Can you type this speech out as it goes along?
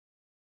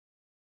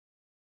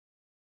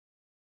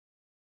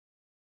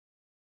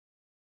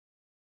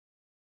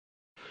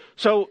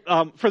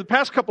For the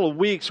past couple of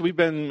weeks, we've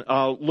been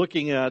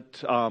looking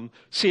at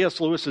C.S.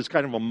 Lewis as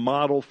kind of a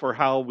model for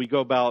how we go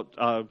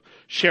about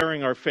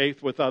sharing our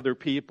faith with other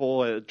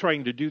people,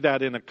 trying to do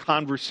that in a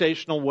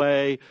conversational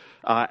way,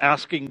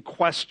 asking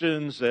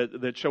questions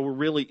that show we're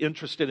really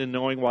interested in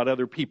knowing what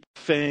other people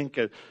think,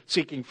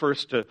 seeking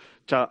first to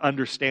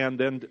understand,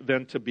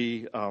 then to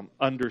be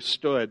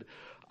understood.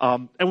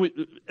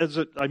 As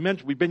I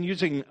mentioned, we've been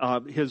using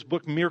his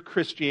book, Mere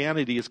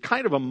Christianity, as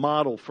kind of a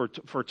model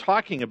for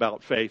talking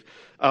about faith.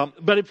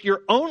 But if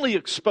your only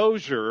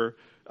exposure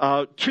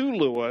to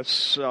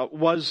Lewis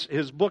was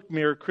his book,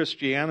 Mere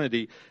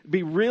Christianity, it'd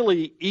be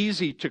really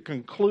easy to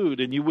conclude,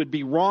 and you would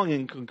be wrong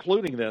in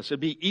concluding this, it'd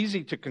be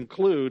easy to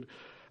conclude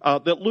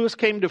that Lewis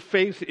came to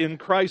faith in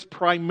Christ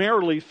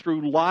primarily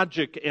through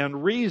logic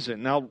and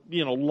reason. Now,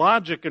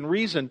 logic and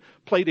reason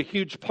played a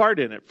huge part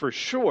in it, for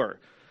sure.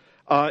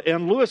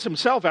 And Lewis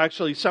himself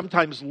actually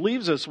sometimes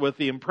leaves us with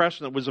the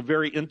impression that it was a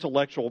very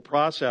intellectual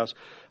process.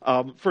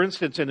 For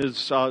instance, in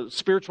his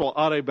spiritual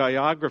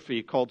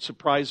autobiography called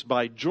Surprised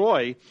by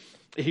Joy,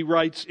 he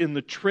writes, "In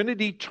the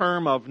Trinity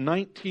term of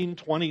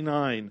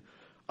 1929,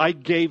 I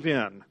gave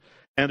in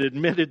and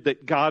admitted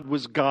that God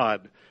was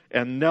God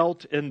and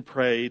knelt and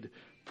prayed,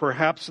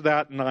 perhaps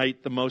that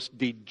night the most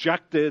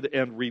dejected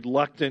and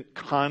reluctant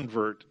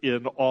convert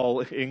in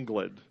all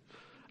England."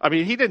 I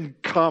mean, he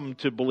didn't come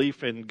to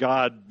belief in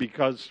God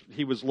because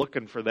he was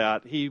looking for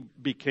that. He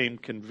became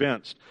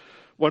convinced.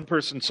 One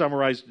person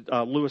summarized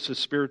Lewis's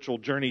spiritual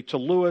journey. To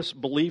Lewis,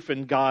 belief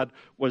in God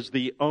was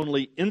the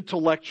only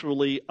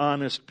intellectually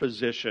honest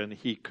position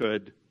he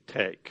could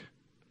take.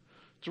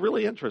 It's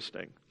really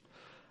interesting.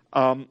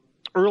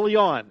 Early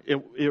on,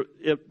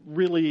 it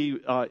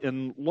really,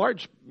 in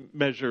large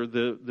measure,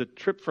 the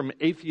trip from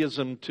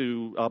atheism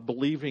to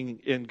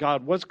believing in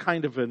God was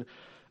kind of an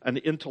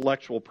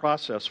intellectual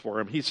process for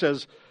him. He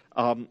said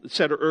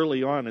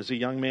early on as a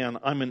young man,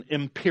 "I'm an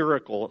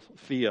empirical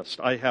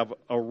theist. I have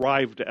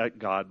arrived at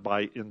God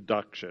by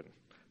induction."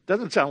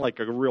 Doesn't sound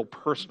like a real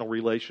personal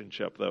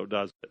relationship, though,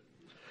 does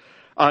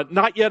it?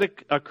 Not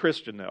yet a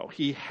Christian, though.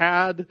 He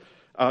had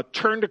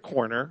turned a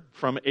corner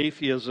from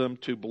atheism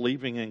to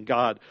believing in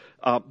God,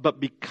 but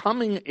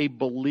becoming a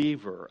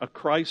believer, a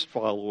Christ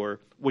follower,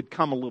 would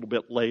come a little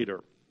bit later.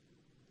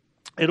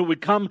 And it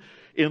would come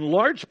in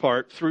large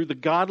part through the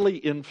godly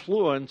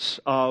influence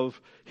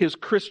of his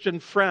Christian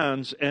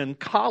friends and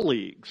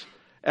colleagues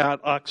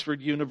at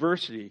Oxford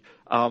University.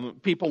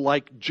 People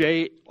like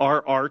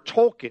J.R.R.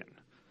 Tolkien,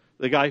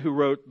 the guy who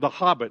wrote The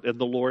Hobbit and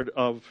The Lord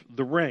of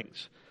the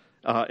Rings,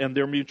 and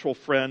their mutual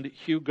friend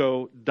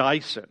Hugo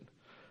Dyson.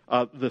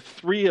 The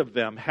three of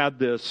them had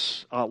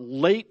this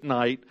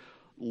late-night,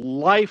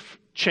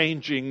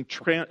 life-changing,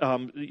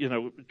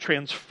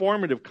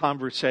 transformative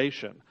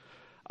conversation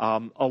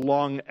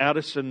along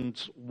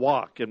Addison's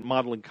Walk in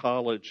Magdalen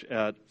College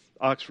at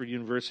Oxford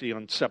University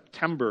on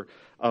September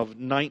of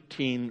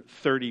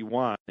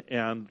 1931.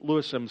 And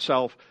Lewis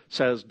himself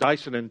says,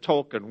 "Dyson and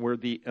Tolkien were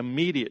the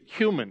immediate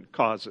human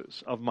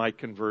causes of my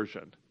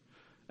conversion."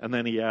 And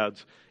then he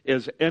adds,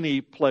 "Is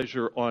any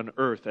pleasure on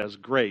earth as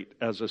great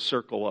as a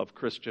circle of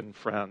Christian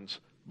friends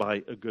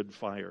by a good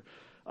fire?"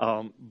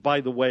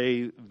 By the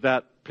way,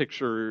 that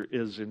picture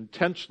is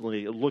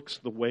intentionally, it looks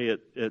the way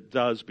it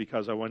does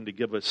because I wanted to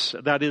give us,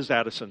 that is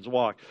Addison's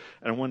Walk,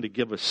 and I wanted to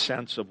give a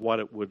sense of what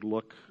it would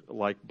look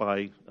like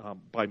by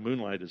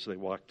moonlight as they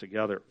walk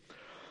together.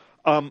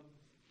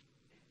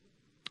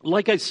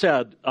 Like I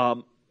said,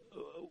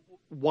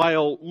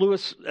 while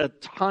Lewis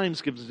at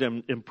times gives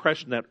them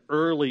impression that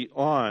early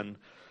on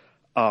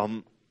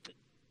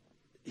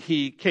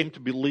he came to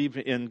believe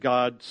in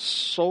God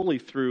solely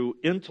through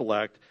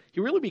intellect, he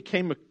really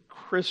became a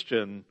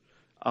Christian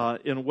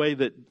in a way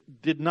that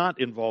did not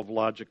involve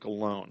logic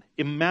alone.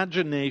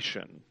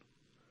 Imagination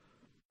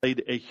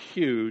played a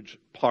huge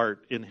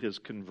part in his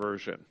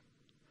conversion.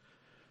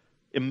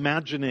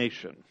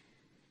 Imagination.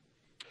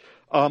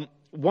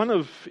 One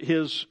of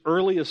his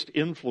earliest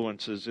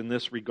influences in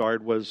this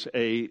regard was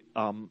a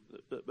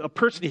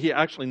person he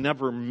actually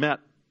never met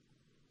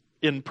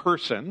in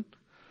person,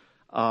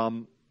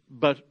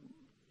 but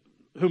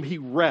whom he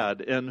read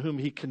and whom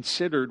he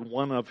considered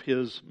one of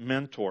his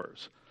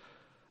mentors.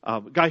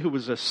 A guy who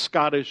was a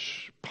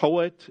Scottish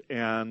poet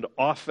and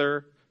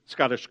author,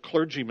 Scottish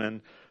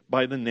clergyman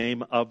by the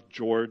name of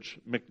George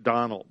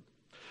MacDonald.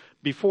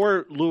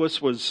 Before Lewis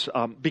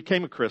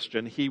became a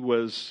Christian, he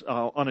was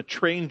on a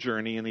train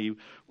journey, and he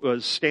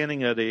was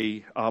standing at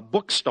a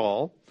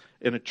bookstall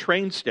in a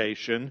train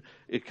station,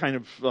 kind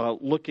of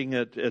looking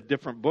at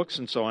different books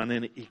and so on,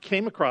 and he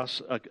came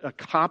across a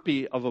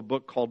copy of a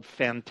book called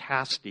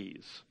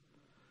Phantastes.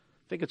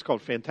 I think it's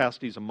called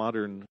Phantastes, a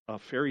modern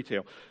fairy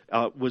tale.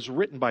 Was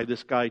written by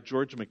this guy,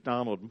 George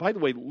MacDonald. And by the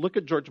way, look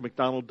at George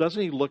MacDonald.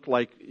 Doesn't he look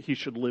like he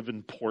should live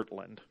in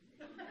Portland?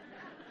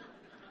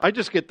 I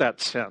just get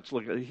that sense.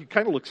 Look, he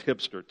kind of looks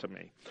hipster to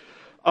me.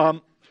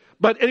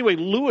 But anyway,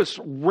 Lewis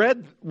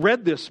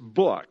read this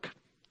book,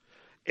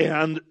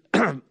 and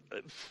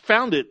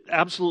found it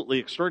absolutely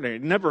extraordinary.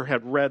 Never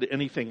had read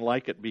anything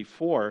like it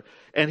before.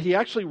 And he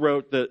actually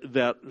wrote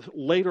that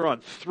later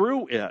on,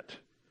 through it,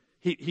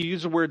 he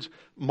used the words,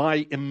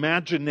 my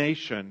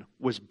imagination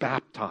was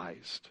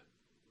baptized.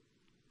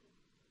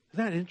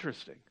 Isn't that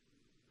interesting?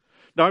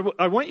 Now,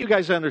 I want you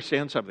guys to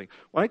understand something.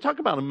 When I talk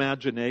about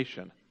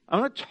imagination,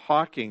 I'm not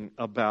talking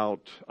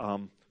about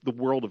the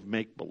world of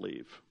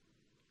make-believe.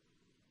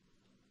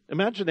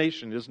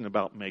 Imagination isn't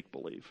about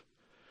make-believe.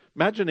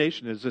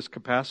 Imagination is this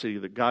capacity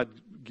that God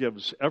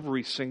gives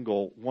every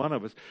single one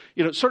of us.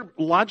 Sort of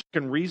logic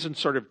and reason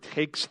sort of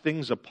takes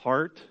things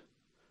apart.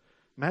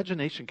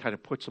 Imagination kind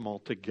of puts them all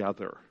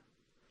together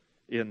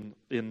in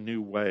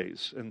new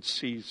ways and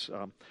sees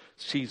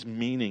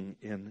meaning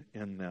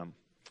in them.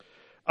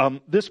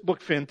 This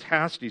book,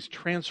 Phantastes,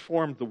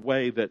 transformed the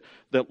way that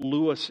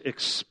Lewis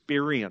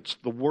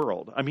experienced the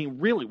world. I mean,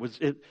 really,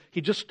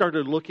 he just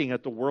started looking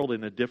at the world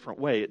in a different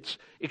way.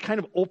 It kind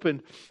of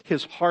opened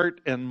his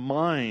heart and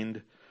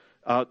mind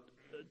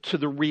to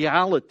the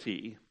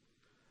reality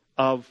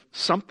of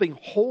something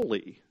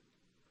holy.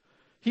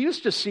 He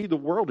used to see the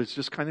world as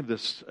just kind of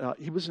this,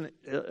 he was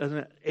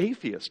an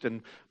atheist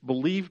and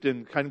believed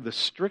in kind of the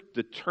strict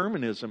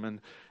determinism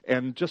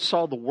and just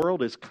saw the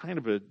world as kind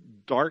of a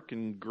dark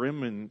and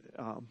grim and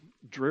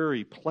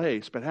dreary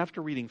place. But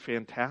after reading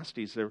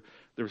Phantastes, there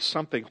was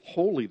something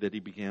holy that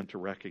he began to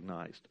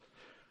recognize.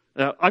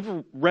 Now,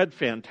 I've read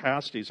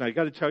Phantastes, and I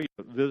got to tell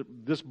you,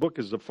 this book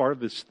is the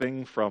farthest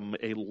thing from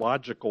a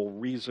logical,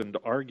 reasoned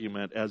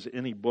argument as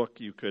any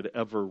book you could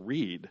ever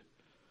read.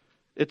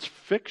 It's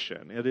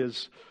fiction. It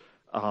is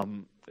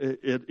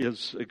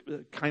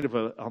kind of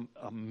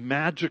a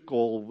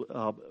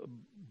magical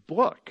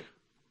book,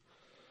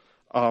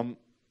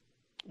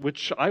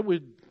 which I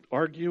would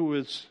argue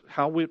is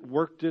how it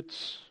worked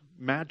its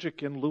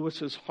magic in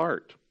Lewis's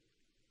heart.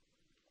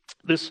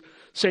 This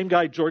same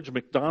guy, George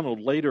MacDonald,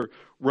 later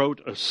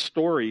wrote a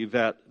story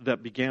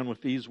that began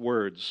with these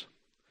words.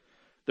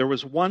 There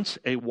was once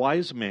a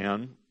wise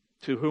man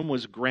to whom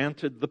was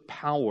granted the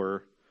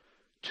power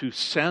to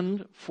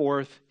send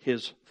forth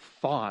his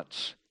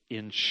thoughts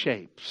in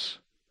shapes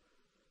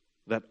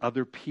that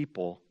other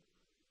people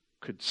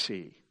could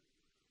see.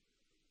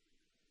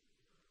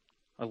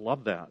 I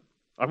love that.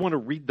 I want to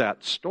read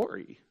that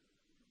story.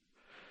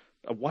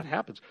 What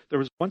happens? There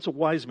was once a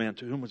wise man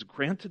to whom was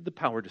granted the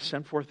power to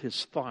send forth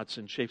his thoughts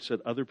in shapes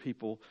that other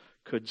people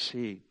could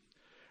see.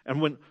 And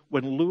when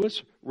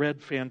Lewis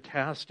read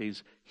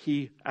Phantastes,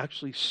 he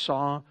actually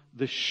saw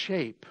the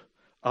shape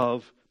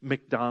of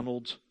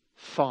MacDonald's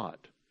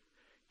thought,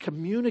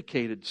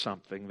 communicated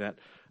something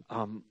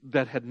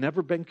that had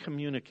never been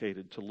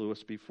communicated to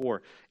Lewis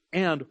before.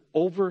 And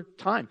over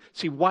time,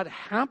 see, what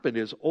happened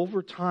is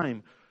over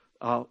time,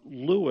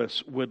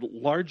 Lewis would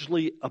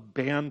largely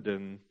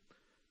abandon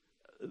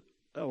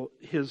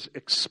his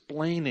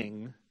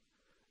explaining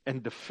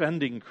and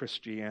defending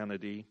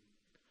Christianity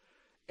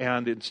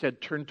and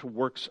instead turn to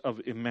works of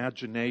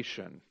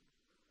imagination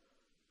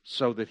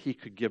so that he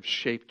could give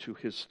shape to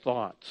his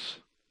thoughts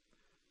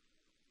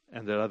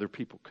and that other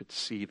people could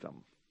see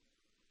them.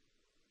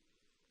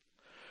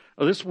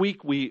 Well, this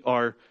week we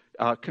are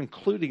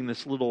concluding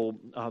this little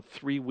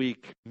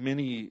 3-week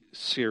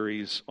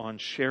mini-series on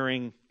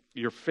sharing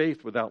your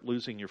faith without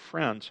losing your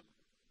friends.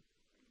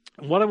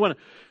 And what I want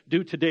to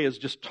do today is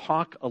just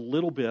talk a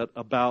little bit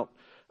about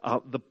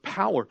the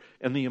power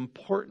and the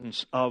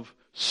importance of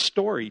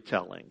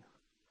storytelling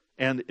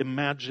and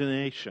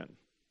imagination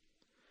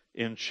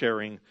in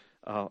sharing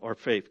our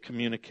faith,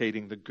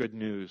 communicating the good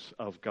news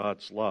of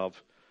God's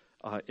love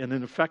in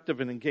an effective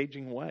and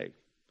engaging way,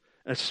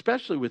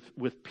 especially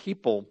with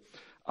people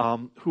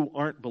who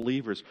aren't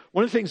believers.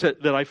 One of the things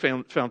that I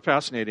find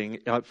fascinating,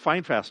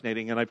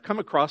 and I've come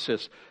across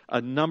this a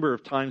number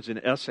of times in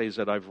essays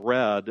that I've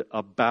read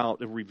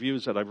about,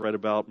 reviews that I've read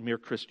about Mere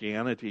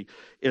Christianity,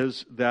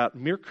 is that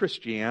Mere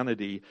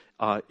Christianity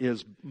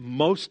is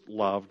most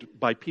loved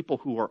by people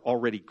who are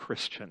already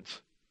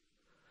Christians.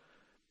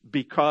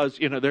 Because,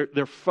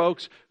 they're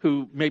folks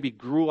who maybe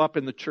grew up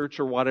in the church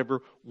or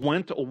whatever,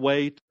 went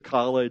away to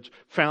college,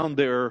 found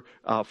their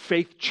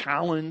faith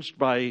challenged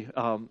by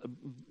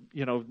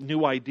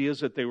new ideas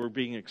that they were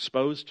being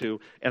exposed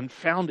to, and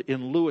found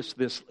in Lewis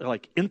this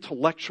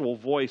intellectual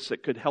voice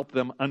that could help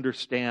them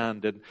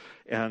understand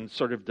and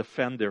sort of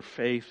defend their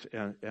faith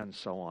and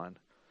so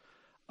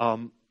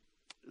on.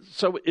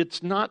 So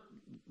it's not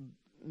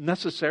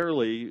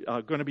necessarily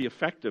going to be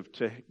effective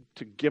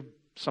to give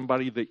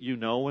somebody that you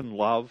know and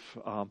love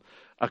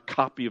a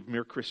copy of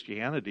Mere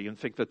Christianity and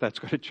think that that's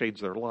going to change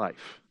their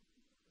life.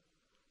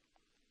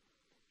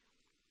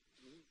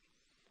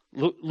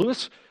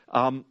 Lewis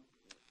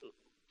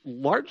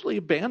largely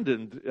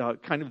abandoned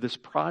kind of this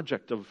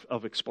project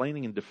of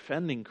explaining and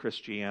defending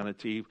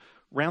Christianity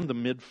around the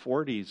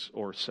mid-40s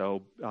or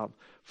so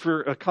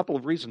for a couple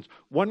of reasons.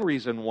 One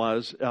reason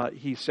was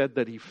he said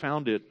that he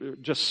found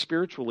it just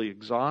spiritually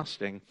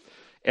exhausting.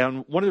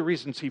 And one of the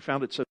reasons he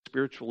found it so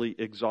spiritually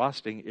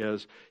exhausting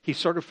is he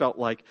sort of felt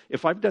like,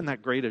 if I've done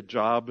that great a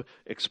job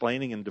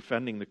explaining and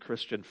defending the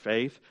Christian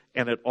faith,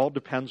 and it all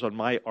depends on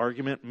my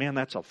argument, man,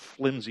 that's a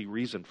flimsy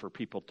reason for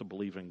people to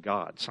believe in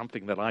God,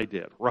 something that I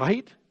did,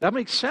 right? That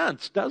makes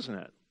sense, doesn't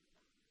it?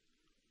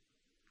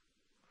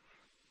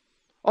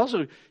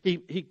 Also, he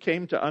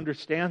came to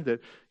understand that,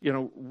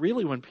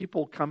 really when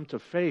people come to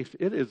faith,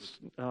 it is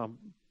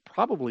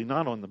probably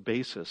not on the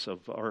basis of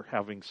our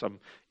having some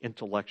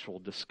intellectual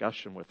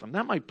discussion with them.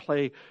 That might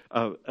play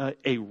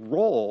a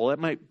role.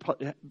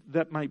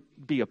 That might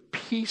be a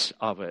piece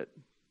of it.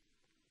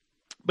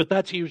 But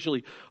that's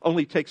usually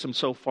only takes them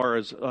so far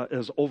as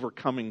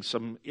overcoming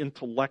some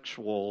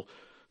intellectual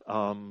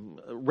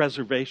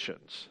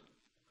reservations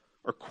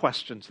or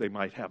questions they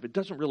might have. It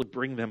doesn't really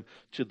bring them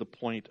to the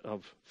point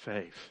of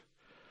faith.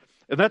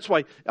 And that's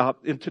why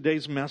in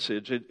today's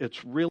message,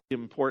 it's really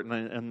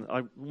important, and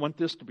I want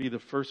this to be the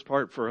first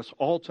part for us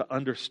all to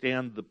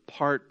understand the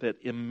part that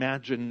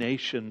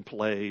imagination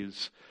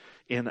plays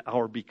in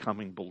our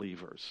becoming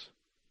believers.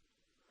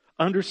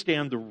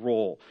 Understand the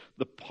role,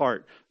 the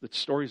part that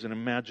stories and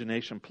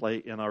imagination play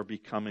in our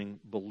becoming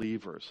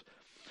believers.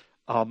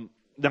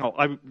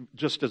 Now,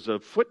 just as a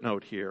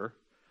footnote here,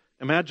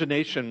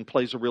 imagination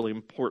plays a really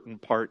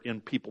important part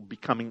in people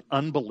becoming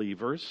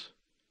unbelievers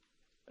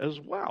as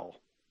well.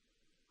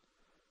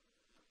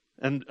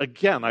 And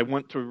again, I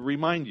want to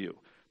remind you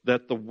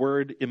that the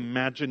word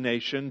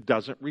imagination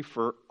doesn't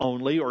refer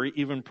only or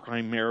even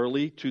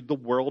primarily to the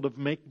world of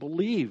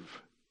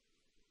make-believe.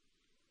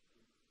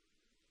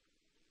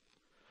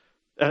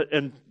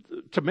 And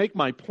to make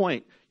my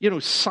point,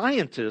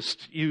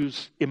 scientists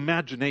use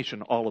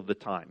imagination all of the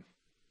time.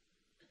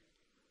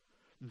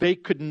 They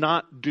could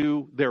not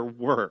do their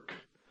work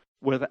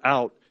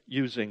without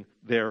using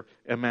their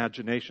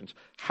imaginations.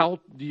 How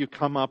do you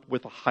come up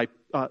with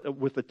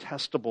a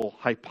testable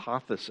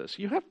hypothesis?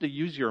 You have to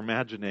use your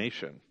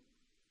imagination.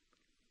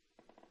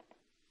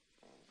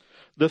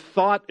 The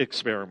thought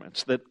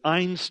experiments that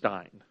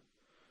Einstein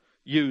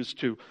used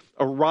to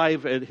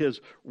arrive at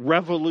his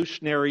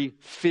revolutionary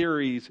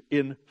theories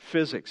in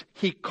physics,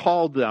 he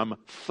called them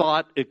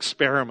thought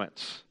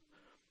experiments.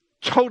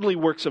 Totally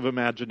works of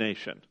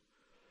imagination.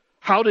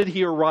 How did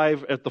he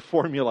arrive at the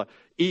formula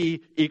E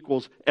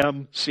equals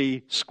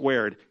mc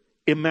squared?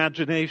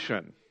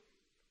 Imagination.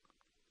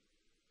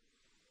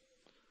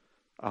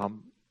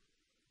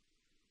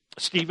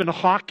 Stephen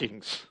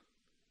Hawking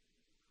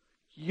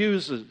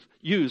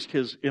used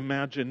his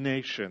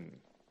imagination.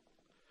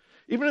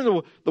 Even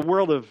in the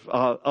world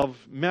of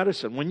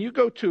medicine, when you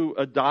go to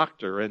a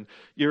doctor and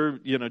you're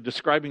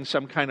describing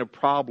some kind of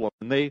problem,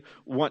 and they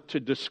want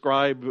to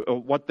describe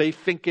what they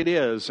think it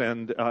is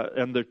and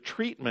the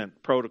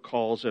treatment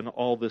protocols and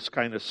all this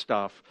kind of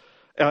stuff,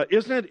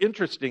 isn't it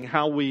interesting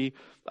how we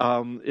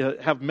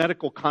have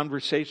medical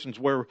conversations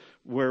where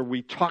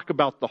we talk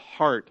about the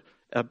heart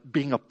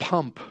being a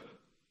pump,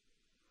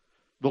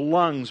 the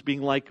lungs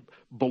being like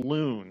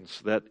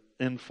balloons that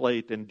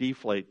inflate and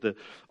deflate. The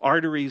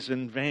arteries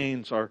and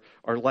veins are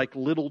like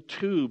little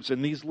tubes,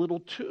 and these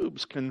little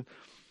tubes can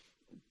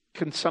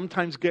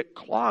sometimes get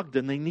clogged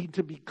and they need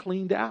to be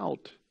cleaned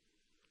out.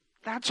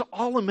 That's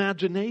all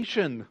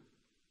imagination.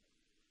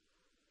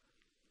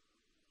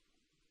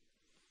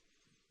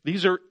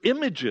 These are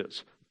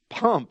images.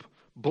 Pump,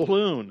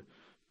 balloon,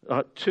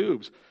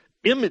 tubes.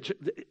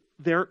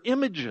 They're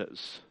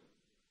images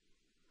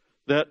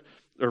that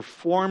are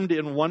formed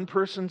in one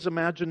person's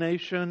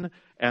imagination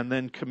and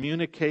then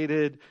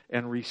communicated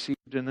and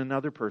received in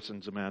another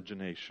person's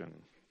imagination.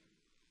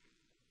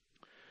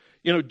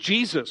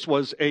 Jesus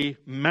was a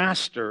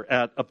master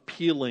at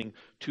appealing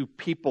to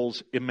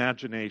people's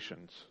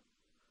imaginations.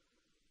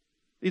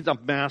 He's a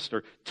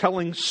master,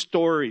 telling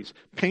stories,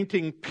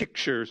 painting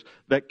pictures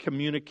that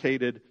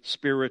communicated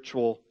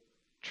spiritual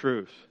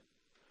truth.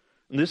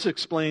 And this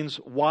explains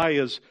why,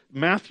 as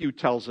Matthew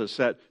tells us,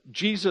 that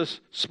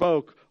Jesus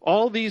spoke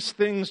all these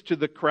things to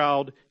the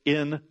crowd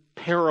in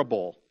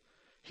parable.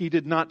 He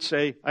did not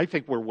say, I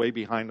think we're way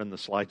behind on the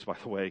slides, by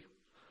the way.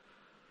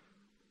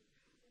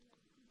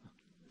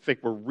 I think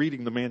we're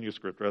reading the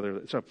manuscript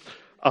rather. So,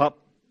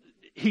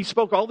 he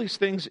spoke all these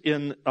things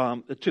to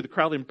the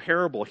crowd in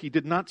parable. He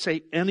did not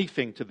say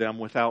anything to them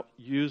without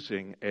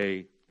using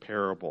a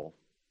parable.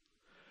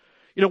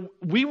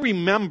 We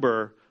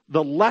remember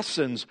the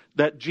lessons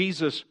that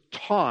Jesus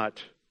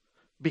taught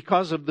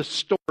because of the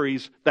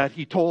stories that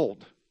he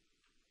told.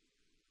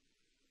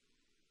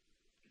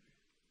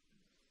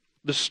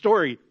 The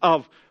story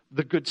of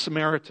the Good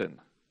Samaritan,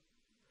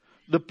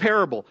 the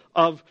parable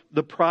of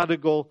the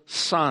prodigal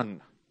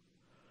son,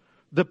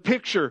 the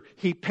picture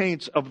he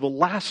paints of the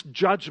last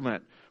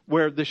judgment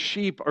where the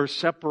sheep are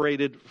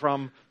separated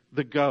from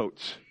the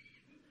goats.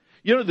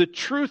 The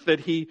truth that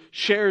he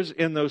shares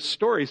in those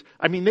stories,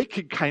 they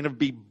could kind of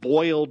be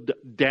boiled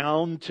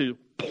down to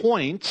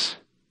points,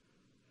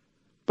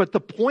 but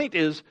the point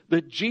is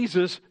that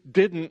Jesus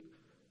didn't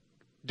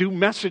do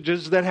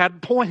messages that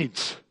had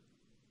points.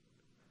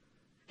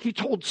 He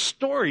told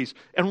stories.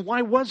 And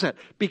why was that?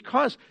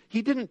 Because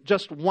he didn't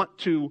just want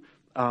to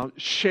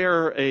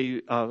share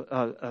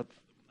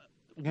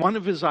one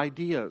of his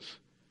ideas.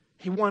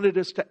 He wanted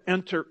us to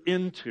enter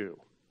into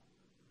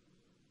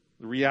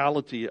the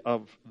reality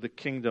of the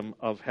kingdom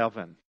of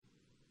heaven.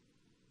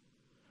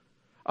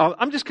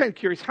 I'm just kind of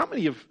curious, how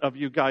many of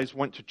you guys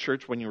went to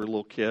church when you were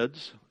little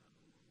kids?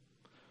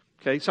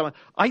 Okay, so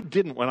I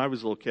didn't when I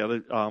was a little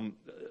kid.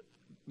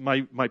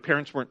 My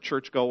parents weren't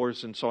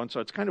churchgoers and so on,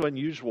 so it's kind of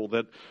unusual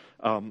that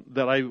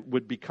I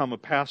would become a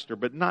pastor,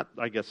 but not,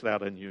 I guess,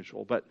 that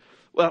unusual. But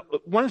well,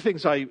 one of the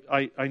things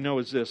I know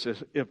is this,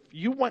 is if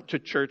you went to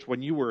church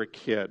when you were a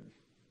kid,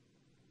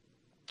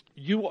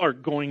 you are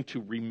going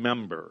to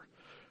remember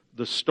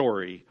the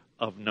story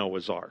of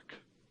Noah's Ark.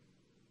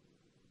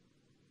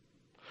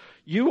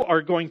 You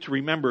are going to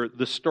remember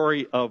the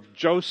story of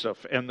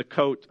Joseph and the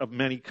coat of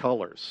many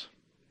colors.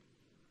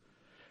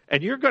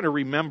 And you're going to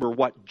remember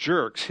what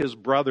jerks his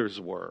brothers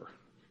were.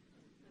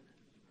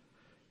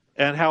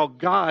 And how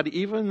God,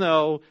 even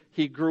though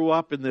he grew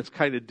up in this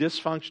kind of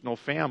dysfunctional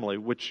family,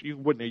 which you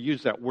wouldn't have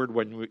used that word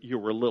when you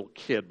were a little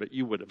kid, but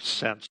you would have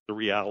sensed the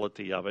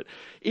reality of it.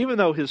 Even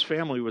though his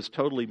family was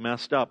totally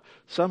messed up,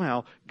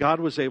 somehow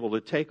God was able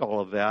to take all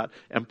of that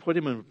and put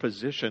him in a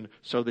position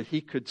so that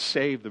he could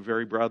save the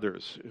very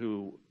brothers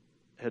who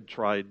had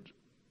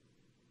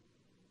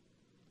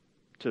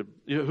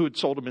who had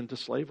sold him into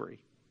slavery.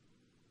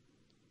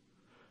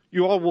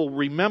 You all will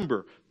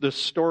remember the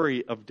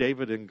story of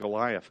David and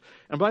Goliath.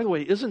 And by the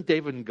way, isn't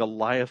David and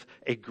Goliath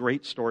a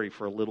great story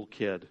for a little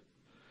kid?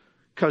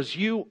 Because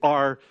you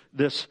are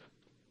this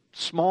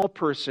small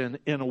person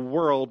in a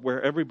world where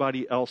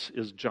everybody else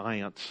is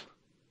giants.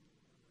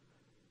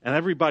 And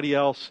everybody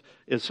else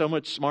is so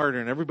much smarter,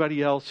 and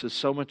everybody else is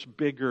so much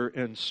bigger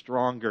and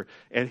stronger.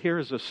 And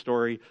here's a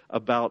story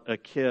about a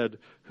kid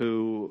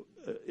who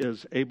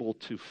is able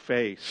to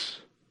face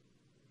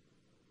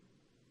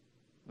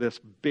this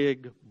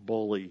big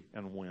bully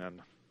and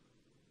win.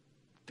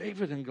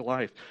 David and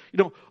Goliath. You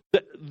know,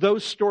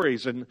 those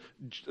stories and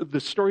the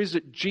stories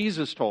that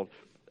Jesus told,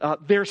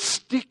 they're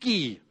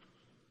sticky.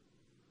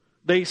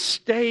 They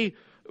stay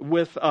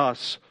with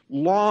us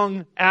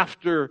long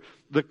after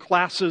the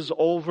class is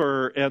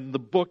over and the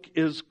book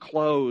is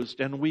closed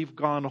and we've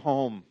gone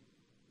home.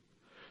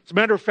 As a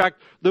matter of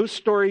fact, those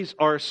stories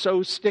are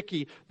so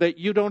sticky that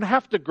you don't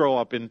have to grow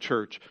up in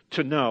church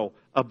to know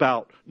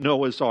about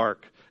Noah's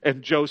Ark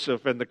and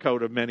Joseph and the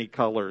coat of many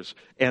colors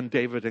and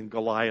David and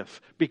Goliath,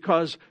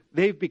 because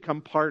they've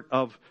become part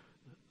of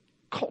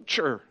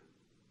culture.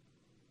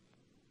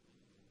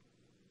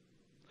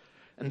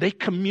 And they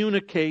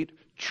communicate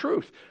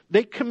truth.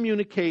 They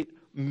communicate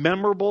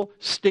memorable,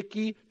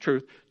 sticky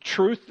truth.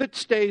 Truth that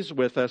stays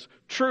with us.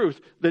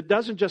 Truth that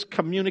doesn't just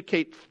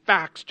communicate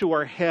facts to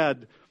our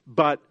head,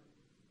 but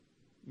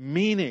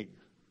meaning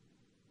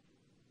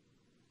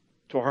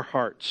to our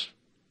hearts.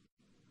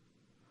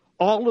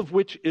 All of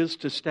which is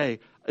to say,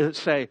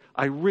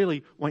 I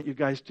really want you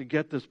guys to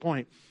get this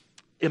point.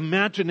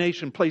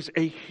 Imagination plays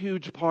a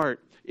huge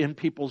part in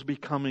people's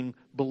becoming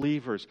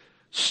believers.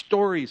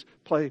 Stories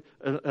play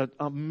an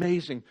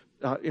amazing,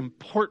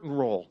 important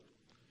role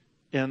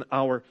in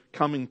our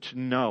coming to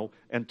know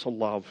and to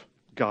love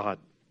God.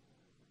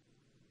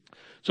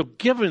 So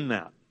given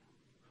that,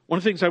 one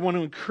of the things I want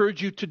to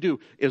encourage you to do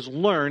is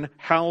learn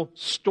how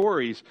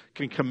stories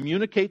can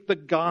communicate the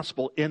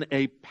gospel in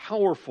a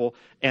powerful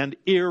and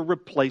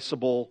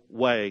irreplaceable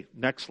way.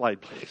 Next slide,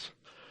 please.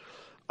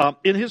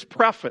 In his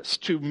preface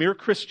to Mere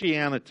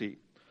Christianity,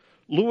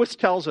 Lewis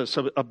tells us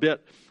a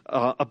bit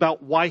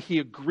about why he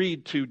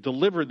agreed to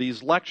deliver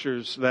these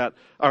lectures that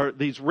are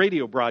these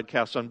radio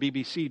broadcasts on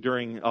BBC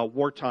during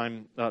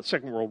wartime,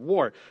 Second World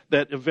War,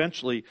 that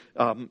eventually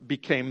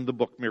became the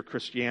book Mere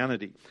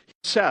Christianity.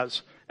 He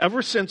says,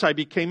 ever since I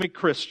became a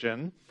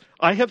Christian,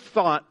 I have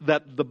thought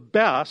that the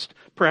best,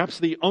 perhaps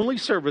the only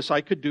service I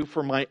could do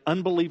for my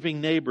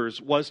unbelieving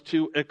neighbors was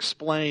to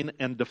explain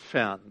and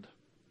defend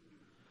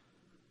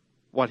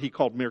what he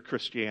called mere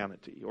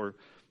Christianity, or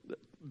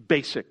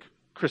basic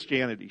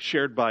Christianity,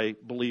 shared by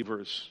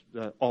believers,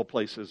 all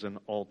places and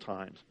all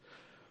times.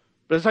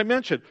 But as I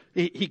mentioned,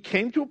 he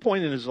came to a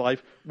point in his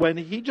life when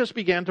he just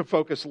began to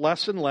focus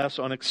less and less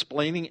on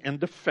explaining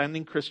and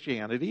defending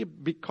Christianity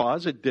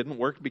because it didn't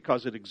work,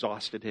 because it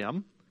exhausted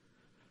him.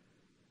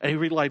 And he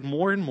relied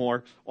more and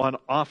more on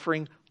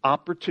offering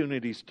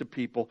opportunities to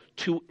people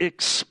to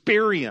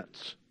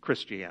experience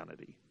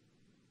Christianity.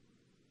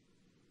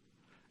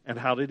 And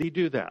how did he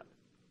do that?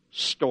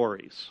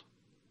 Stories.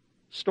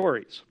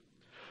 Stories.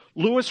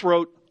 Lewis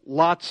wrote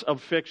lots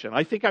of fiction.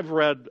 I think I've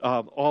read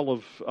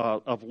all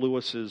of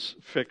Lewis's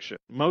fiction,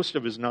 most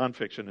of his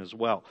nonfiction as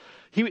well.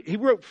 He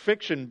wrote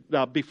fiction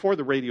before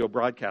the radio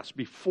broadcast,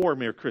 before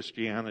Mere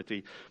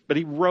Christianity, but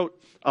he wrote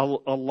a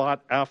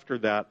lot after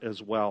that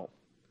as well.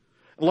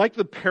 Like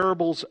the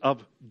parables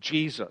of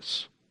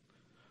Jesus,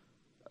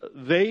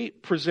 they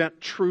present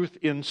truth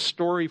in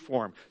story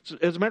form.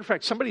 As a matter of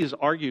fact, somebody has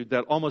argued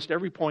that almost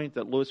every point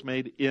that Lewis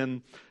made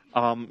in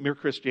Mere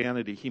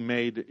Christianity, he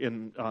made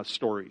in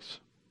stories.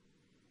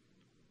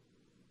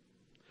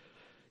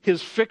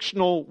 His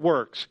fictional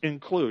works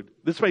include,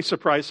 this may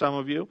surprise some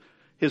of you,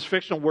 His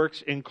fictional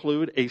works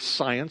include a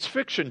science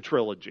fiction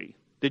trilogy.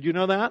 Did you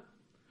know that?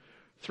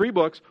 3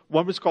 books.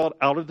 One was called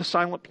Out of the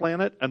Silent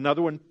Planet,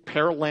 another one,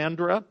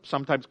 Perelandra,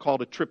 sometimes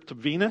called A Trip to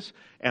Venus,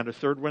 and a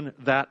third one,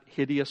 That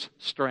Hideous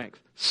Strength.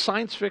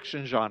 Science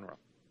fiction genre.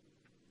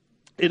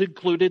 It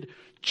included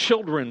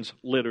children's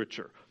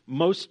literature.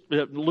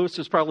 Lewis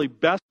is probably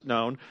best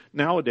known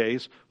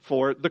nowadays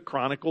for the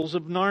Chronicles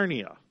of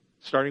Narnia,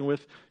 starting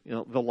with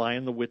The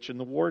Lion, the Witch, and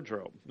the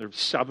Wardrobe. There's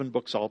 7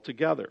 books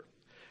altogether.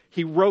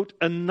 He wrote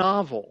a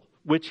novel,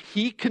 which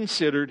he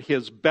considered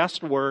his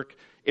best work.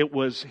 It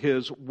was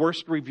his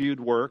worst reviewed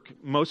work.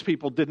 Most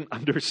people didn't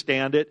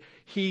understand it.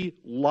 He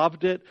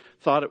loved it,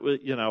 thought it was,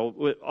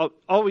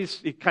 always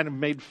he kind of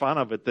made fun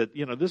of it that,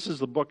 this is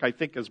the book I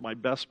think is my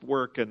best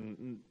work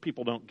and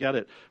people don't get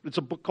it. It's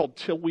a book called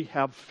Till We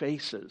Have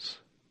Faces,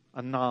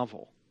 a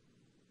novel.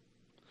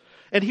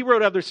 And he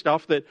wrote other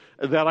stuff that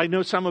I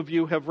know some of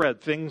you have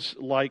read, things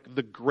like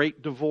The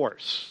Great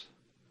Divorce,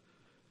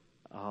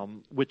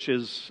 which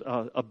is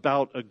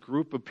about a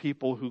group of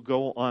people who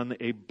go on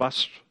a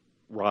bus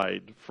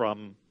ride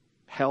from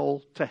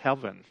hell to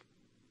heaven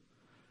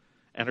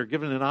and are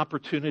given an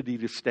opportunity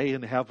to stay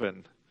in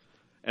heaven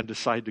and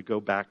decide to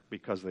go back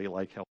because they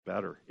like hell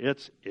better.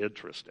 It's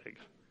interesting.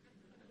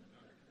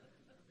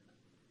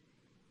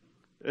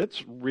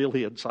 It's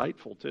really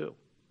insightful, too.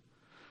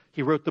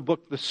 He wrote the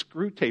book The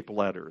Screwtape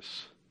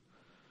Letters,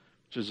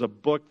 which is a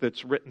book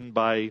that's written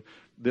by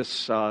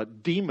this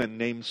demon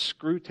named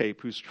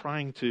Screwtape who's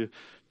trying to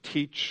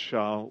teach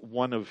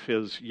one of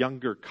his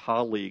younger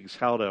colleagues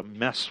how to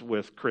mess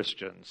with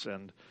Christians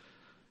and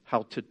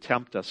how to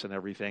tempt us and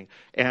everything.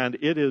 And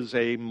it is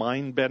a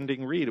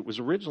mind-bending read. It was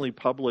originally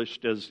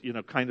published as,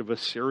 kind of a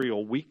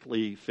serial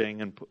weekly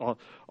thing, and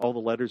all the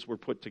letters were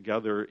put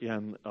together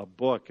in a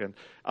book. And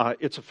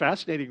it's a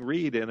fascinating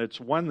read, and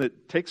it's one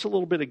that takes a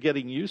little bit of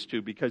getting used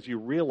to because you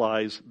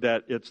realize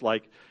that it's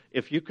like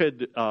if you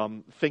could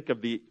think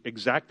of the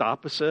exact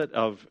opposite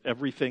of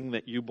everything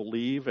that you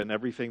believe and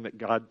everything that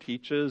God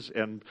teaches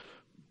and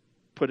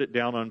put it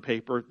down on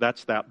paper,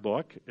 that's that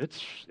book.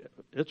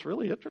 It's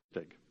really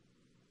interesting.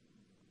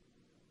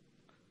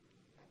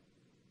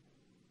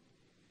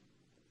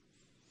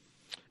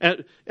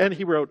 And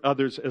he wrote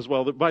others as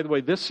well. By the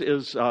way, this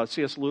is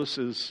C.S.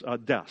 Lewis's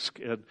desk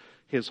at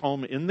his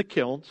home in the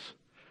Kilns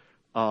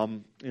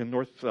in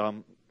North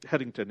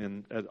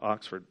Headington at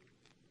Oxford.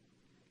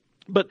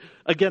 But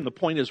again, the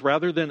point is,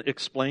 rather than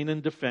explain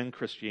and defend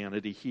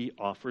Christianity, he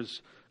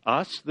offers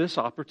us this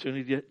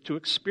opportunity to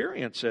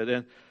experience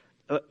it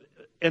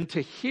and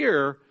to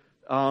hear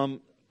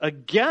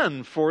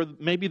again, for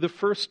maybe the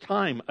first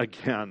time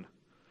again,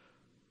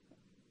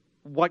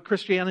 what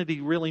Christianity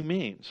really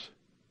means.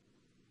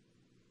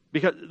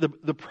 Because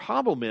the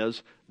problem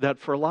is that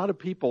for a lot of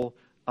people,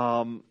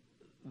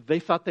 they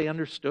thought they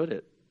understood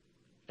it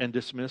and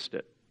dismissed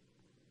it.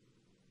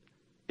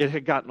 It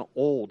had gotten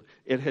old.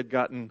 It had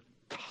gotten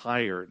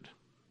tired.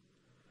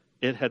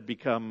 It had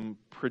become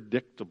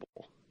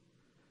predictable.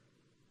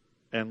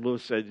 And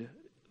Lewis said,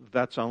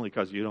 that's only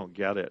because you don't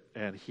get it.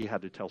 And he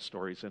had to tell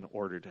stories in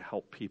order to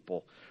help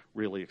people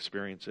really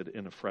experience it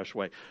in a fresh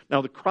way.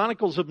 Now, the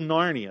Chronicles of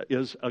Narnia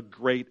is a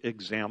great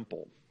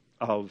example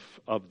of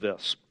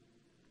this.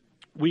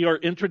 We are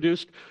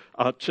introduced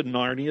to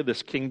Narnia,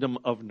 this kingdom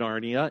of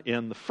Narnia,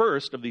 in the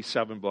first of these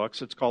 7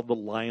 books. It's called The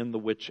Lion, the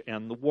Witch,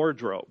 and the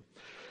Wardrobe.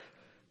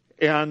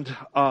 And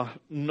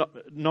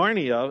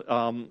Narnia,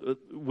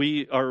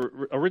 we are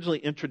originally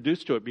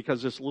introduced to it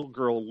because this little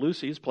girl,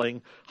 Lucy, is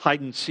playing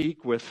hide and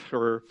seek with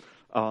her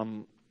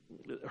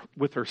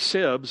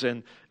sibs,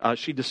 and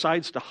she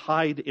decides to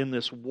hide in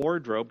this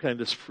wardrobe, kind of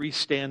this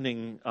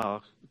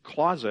freestanding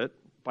closet.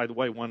 By the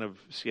way, one of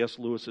C.S.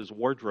 Lewis's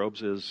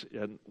wardrobes is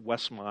in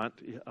Westmont,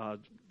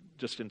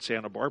 just in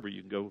Santa Barbara.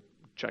 You can go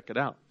check it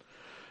out.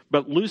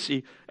 But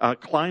Lucy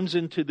climbs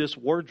into this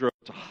wardrobe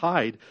to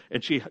hide,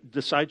 and she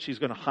decides she's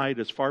going to hide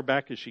as far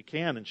back as she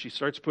can, and she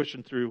starts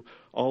pushing through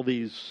all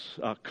these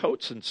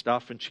coats and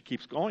stuff, and she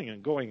keeps going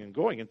and going and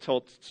going until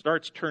it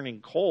starts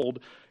turning cold,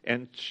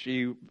 and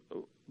she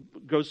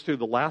goes through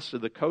the last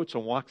of the coats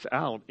and walks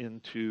out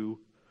into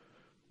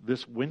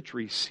this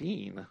wintry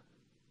scene.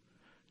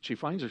 She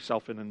finds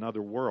herself in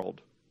another world.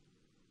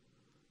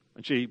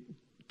 And she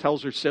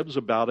tells her sibs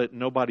about it.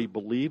 Nobody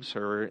believes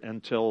her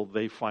until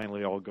they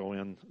finally all go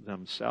in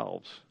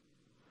themselves.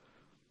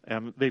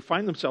 And they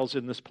find themselves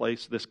in this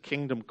place, this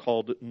kingdom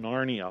called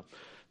Narnia,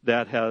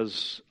 that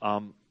has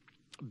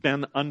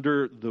been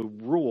under the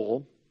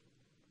rule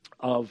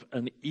of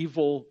an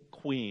evil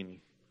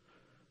queen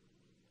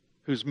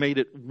who's made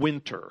it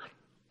winter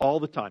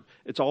all the time.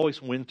 It's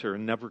always winter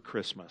and never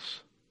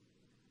Christmas.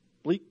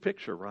 Bleak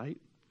picture, right?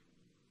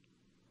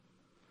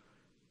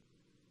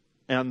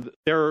 And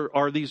there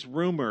are these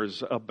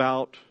rumors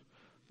about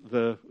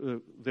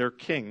their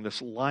king,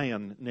 this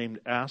lion named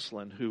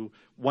Aslan, who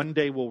one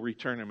day will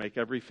return and make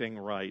everything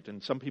right.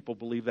 And some people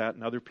believe that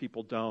and other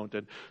people don't.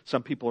 And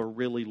some people are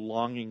really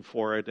longing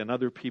for it. And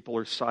other people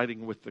are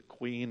siding with the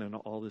queen and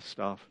all this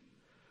stuff.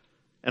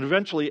 And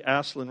eventually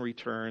Aslan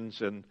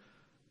returns, and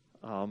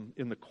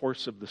in the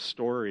course of the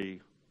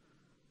story,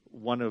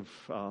 one of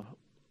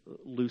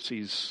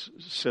Lucy's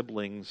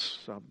siblings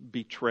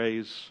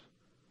betrays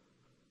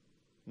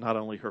not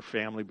only her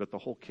family, but the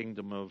whole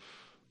kingdom of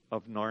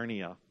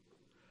Narnia.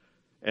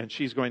 And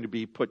she's going to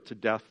be put to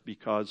death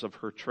because of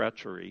her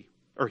treachery,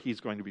 or he's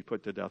going to be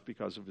put to death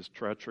because of his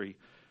treachery.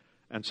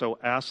 And so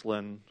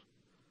Aslan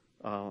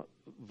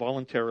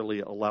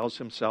voluntarily allows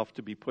himself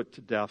to be put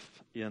to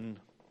death in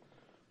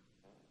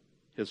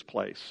his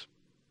place.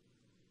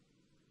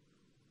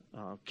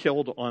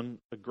 Killed on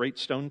a great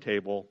stone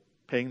table,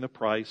 paying the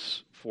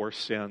price for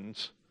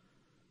sins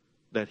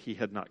that he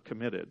had not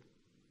committed.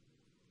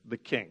 The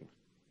king,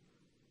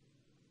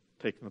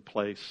 taking the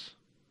place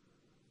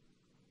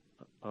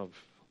of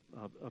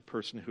a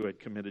person who had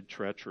committed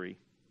treachery.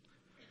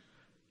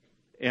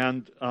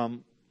 And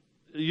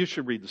you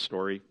should read the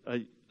story.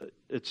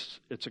 It's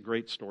a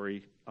great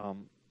story.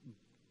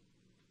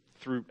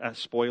 Through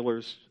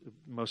spoilers,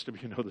 most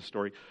of you know the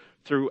story.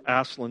 Through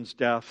Aslan's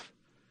death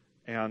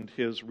and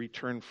his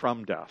return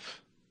from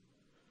death,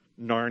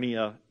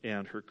 Narnia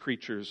and her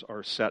creatures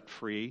are set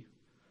free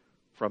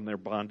from their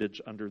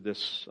bondage under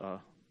this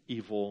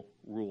evil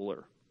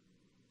ruler.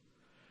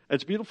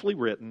 It's beautifully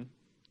written,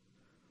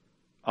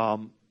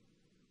 and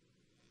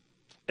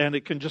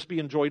it can just be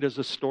enjoyed as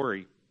a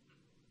story.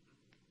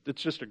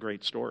 It's just a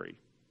great story.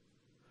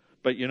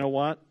 But you know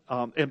what?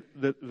 And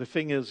the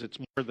thing is, it's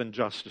more than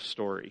just a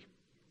story.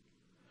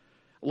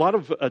 A lot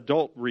of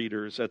adult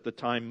readers at the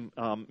time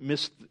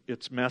missed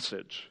its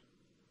message,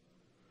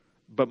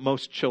 but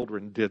most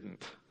children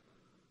didn't.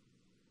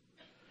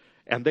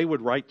 And they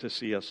would write to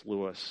C.S.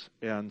 Lewis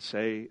and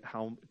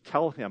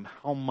tell him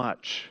how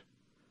much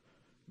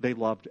they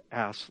loved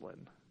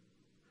Aslan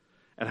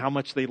and how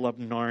much they loved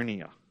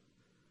Narnia.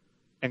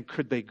 And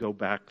could they go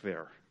back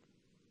there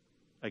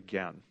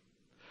again?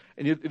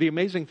 And the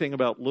amazing thing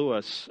about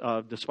Lewis,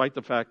 despite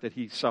the fact that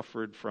he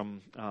suffered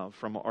from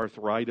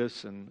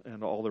arthritis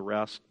and all the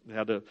rest,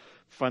 had a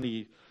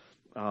funny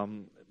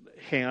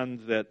hand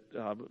that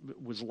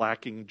was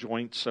lacking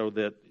joints, so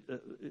that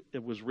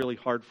it was really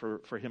hard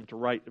for him to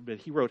write. But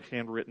he wrote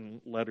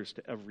handwritten letters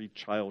to every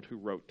child who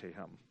wrote to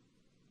him.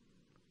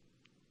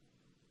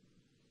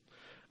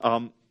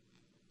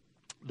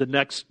 The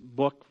next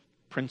book,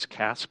 Prince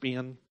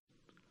Caspian,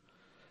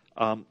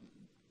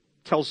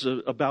 tells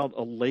about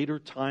a later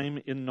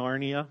time in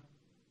Narnia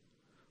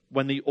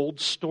when the old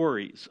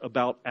stories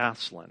about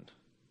Aslan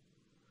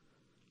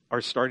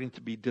are starting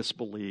to be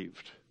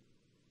disbelieved.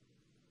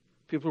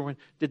 People are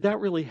wondering, did that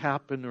really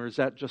happen, or is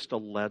that just a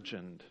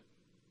legend?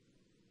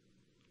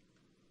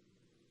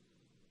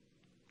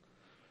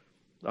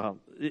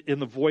 In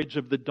The Voyage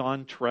of the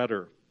Dawn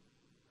Treader,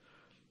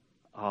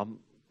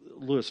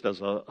 Lewis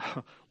does a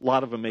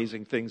lot of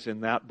amazing things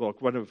in that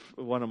book. One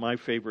of my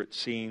favorite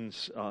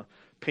scenes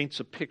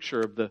paints a picture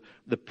of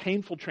the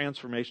painful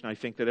transformation, I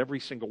think, that every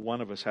single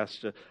one of us has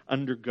to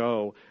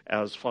undergo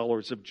as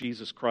followers of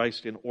Jesus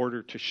Christ in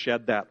order to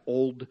shed that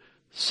old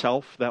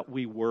self that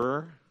we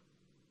were,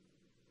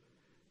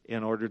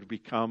 in order to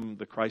become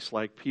the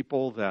Christ-like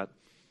people that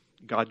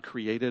God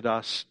created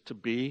us to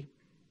be.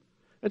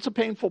 It's a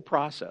painful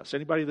process.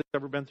 Anybody that's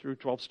ever been through a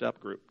 12-step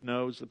group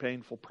knows the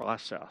painful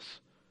process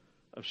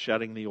of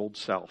shedding the old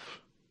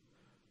self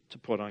to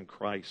put on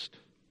Christ.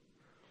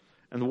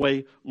 And the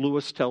way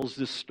Lewis tells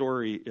this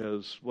story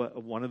is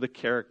one of the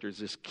characters,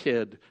 this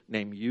kid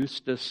named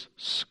Eustace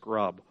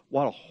Scrubb.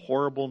 What a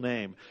horrible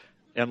name.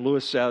 And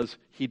Lewis says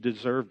he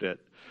deserved it.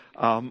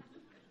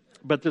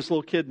 But this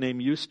little kid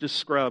named Eustace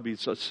Scrubb,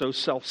 he's so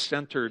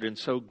self-centered and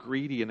so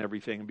greedy and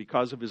everything. And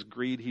because of his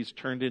greed, he's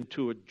turned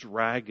into a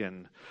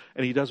dragon.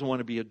 And he doesn't want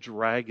to be a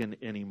dragon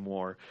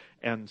anymore.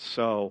 And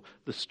so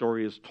the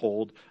story is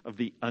told of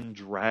the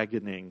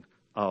undragoning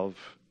of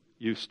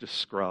Eustace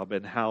Scrubb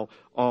and how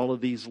all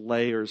of these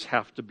layers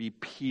have to be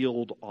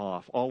peeled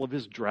off. All of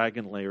his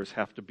dragon layers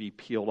have to be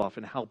peeled off,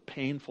 and how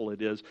painful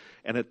it is,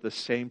 and at the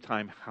same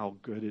time, how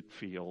good it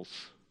feels.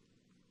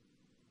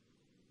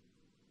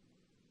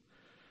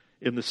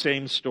 In the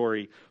same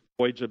story,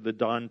 Voyage of the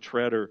Dawn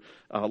Treader,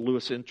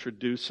 Lewis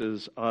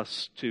introduces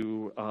us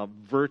to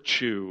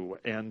virtue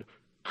and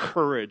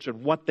courage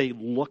and what they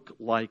look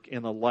like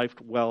in a life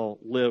well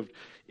lived,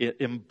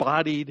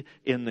 embodied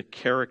in the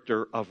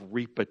character of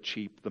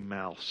Reepicheep the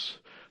mouse.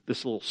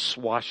 This little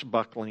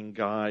swashbuckling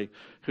guy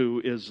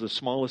who is the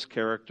smallest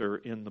character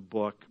in the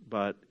book,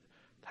 but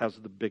has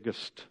the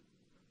biggest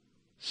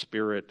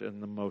spirit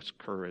and the most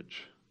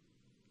courage.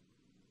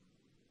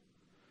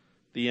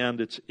 The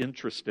end, it's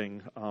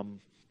interesting.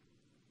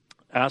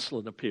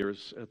 Aslan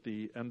appears at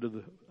the end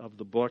of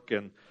the book,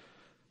 and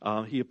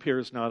he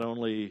appears not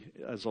only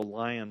as a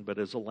lion, but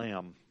as a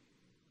lamb.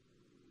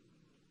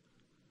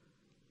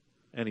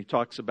 And he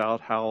talks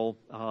about how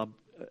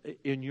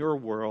in your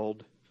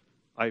world,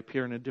 I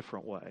appear in a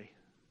different way.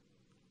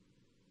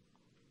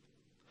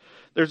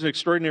 There's an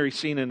extraordinary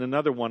scene in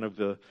another one of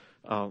the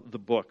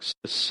books,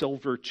 the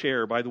silver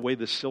chair. By the way,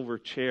 the silver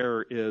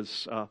chair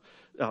is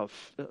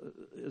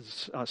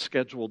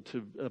scheduled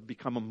to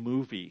become a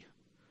movie.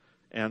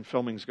 And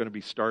filming is going to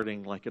be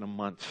starting like in a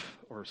month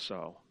or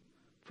so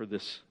for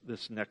this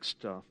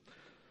next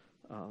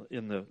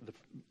in the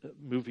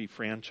movie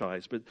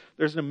franchise. But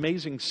there's an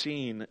amazing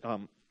scene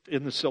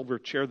in The Silver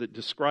Chair that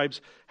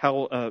describes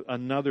how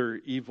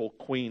another evil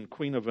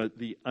queen of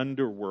the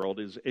underworld,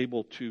 is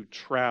able to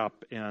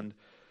trap and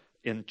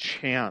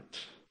enchant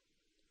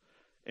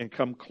and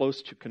come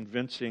close to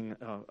convincing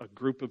a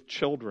group of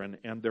children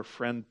and their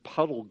friend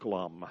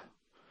Puddleglum,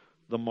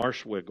 the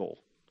Marshwiggle,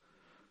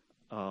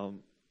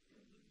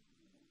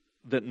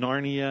 that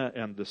Narnia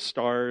and the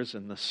stars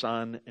and the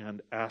sun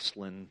and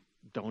Aslan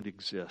don't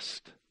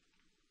exist.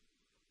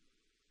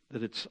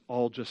 That it's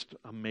all just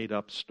a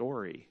made-up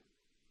story.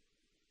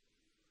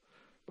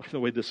 By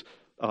the way, this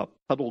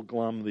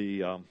Puddleglum,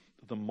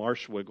 the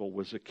Marshwiggle,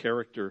 was a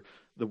character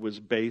that was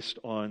based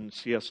on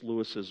C.S.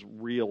 Lewis's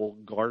real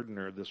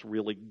gardener, this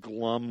really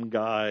glum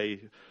guy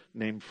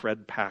named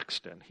Fred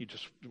Paxton.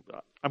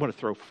 I'm going to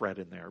throw Fred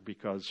in there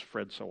because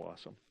Fred's so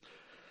awesome.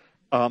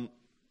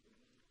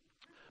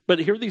 But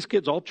here are these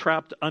kids all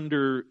trapped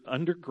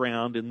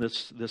underground in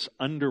this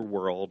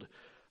underworld,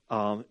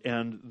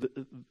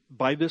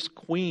 by this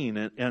queen,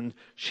 and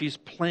she's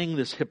playing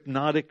this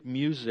hypnotic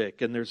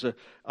music, and there's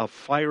a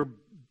fire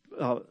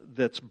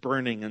that's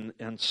burning,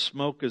 and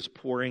smoke is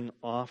pouring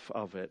off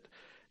of it,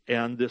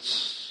 and this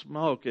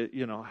smoke,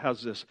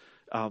 has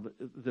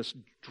this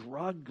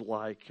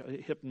drug-like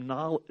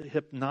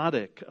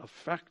hypnotic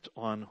effect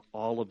on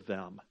all of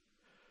them,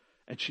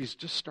 and she's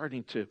just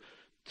starting to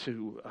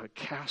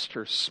cast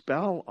her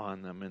spell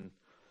on them and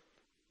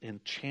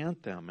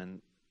enchant them,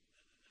 and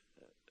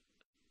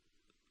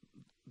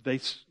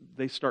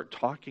they start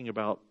talking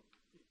about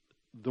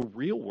the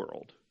real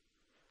world.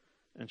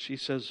 And she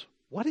says,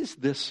 "What is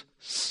this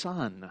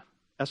sun?"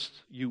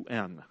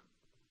 S-U-N.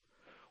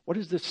 "What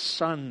is this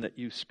sun that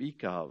you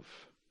speak of?"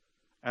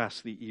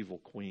 asked the evil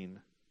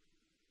queen.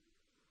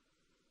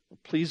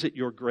 "Please, at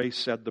your grace,"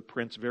 said the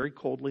prince very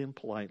coldly and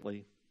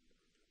politely.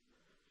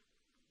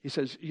 He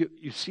says,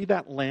 you see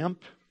that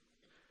lamp?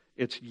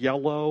 It's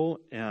yellow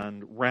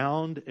and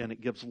round, and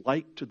it gives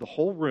light to the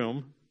whole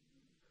room,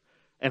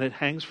 and it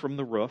hangs from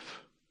the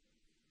roof.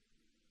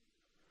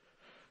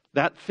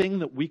 That thing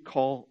that we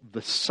call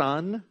the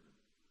sun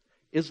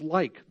is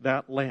like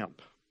that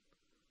lamp,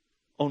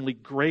 only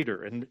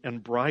greater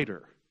and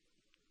brighter.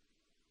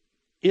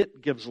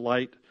 It gives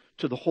light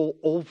to the whole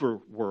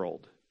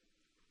overworld,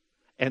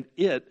 and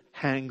it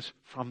hangs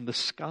from the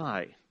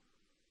sky.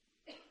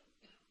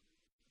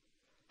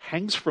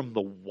 "Hangs from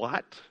the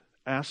what?"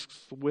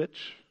 asks the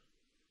witch.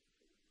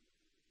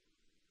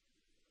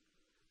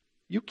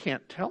 "You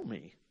can't tell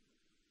me.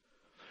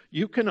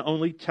 You can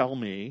only tell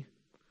me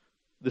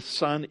the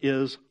sun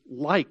is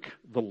like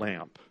the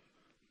lamp.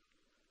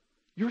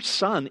 Your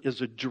sun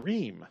is a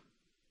dream.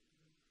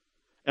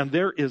 And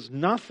there is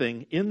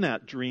nothing in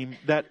that dream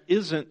that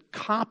isn't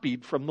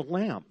copied from the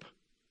lamp.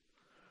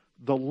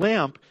 The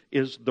lamp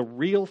is the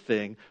real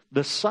thing.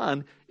 The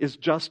sun is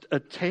just a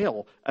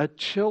tale, a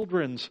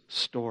children's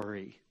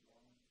story."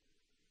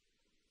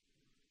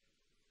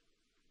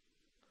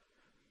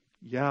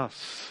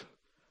 "Yes,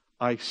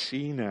 I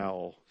see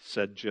now,"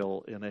 said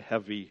Jill in a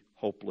heavy,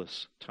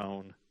 hopeless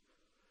tone.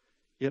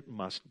 "It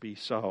must be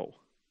so."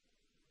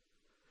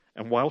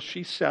 And while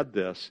she said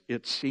this,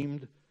 it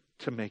seemed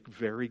to make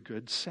very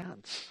good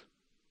sense.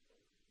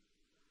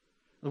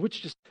 The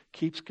witch just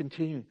keeps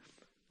continuing.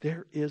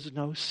 "There is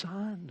no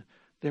sun.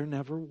 There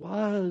never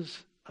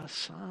was a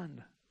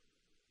sun."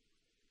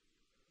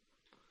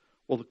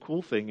 Well, the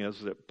cool thing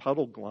is that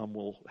Puddleglum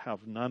will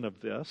have none of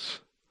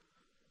this.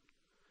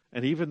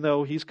 And even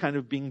though he's kind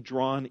of being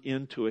drawn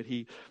into it,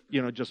 he,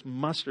 just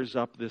musters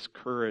up this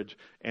courage,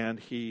 and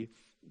he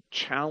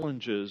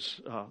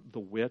challenges the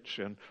witch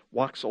and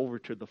walks over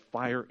to the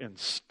fire and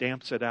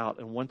stamps it out.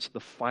 And once the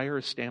fire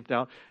is stamped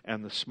out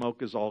and the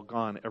smoke is all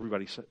gone,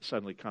 everybody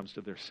suddenly comes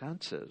to their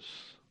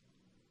senses.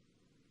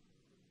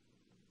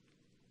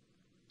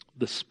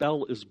 The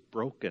spell is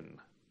broken.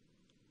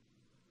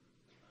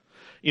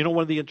 One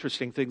of the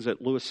interesting things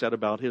that Lewis said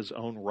about his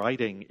own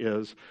writing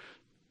is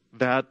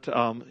that,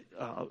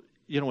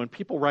 when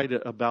people write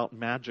about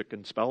magic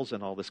and spells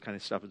and all this kind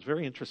of stuff, it's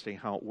very interesting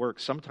how it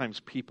works. Sometimes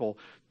people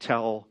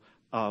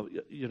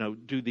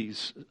do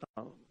these,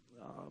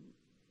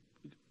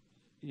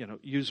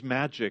 use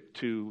magic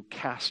to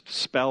cast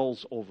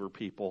spells over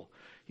people.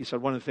 He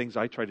said, one of the things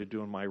I try to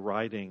do in my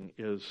writing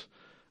is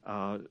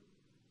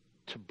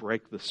to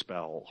break the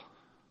spell.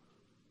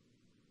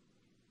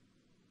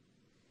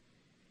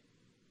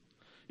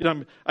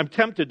 I'm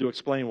tempted to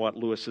explain what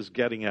Lewis is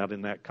getting at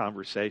in that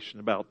conversation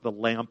about the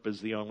lamp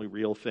is the only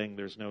real thing,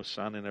 there's no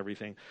sun and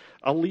everything.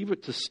 I'll leave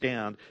it to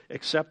stand,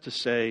 except to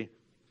say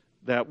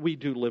that we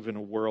do live in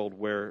a world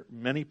where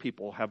many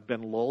people have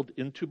been lulled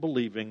into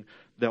believing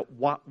that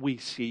what we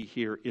see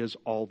here is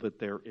all that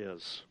there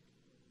is.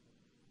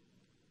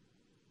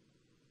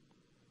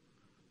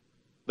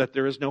 That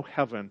there is no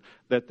heaven,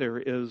 that there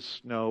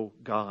is no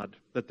God,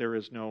 that there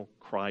is no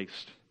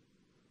Christ.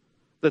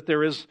 That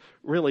there is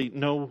really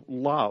no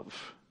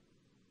love.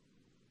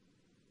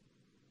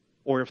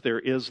 Or if there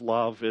is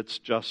love, it's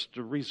just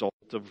a result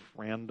of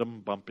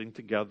random bumping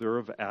together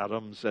of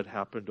atoms that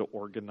happen to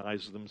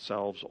organize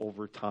themselves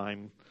over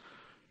time,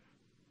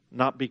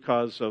 not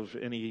because of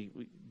any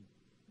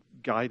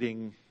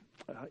guiding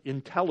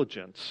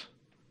intelligence,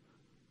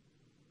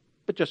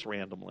 but just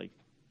randomly.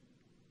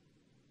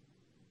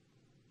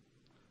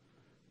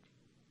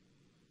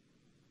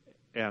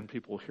 And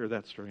people hear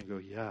that story and go,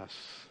 yes,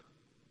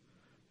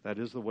 that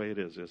is the way it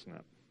is, isn't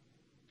it?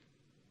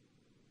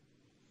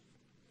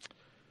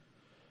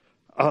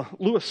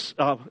 Lewis,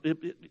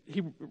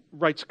 he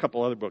writes a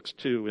couple other books,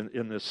 too,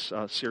 in this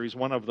series.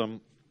 One of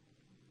them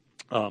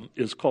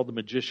is called The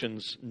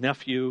Magician's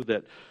Nephew,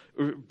 that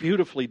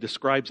beautifully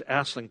describes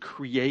Aslan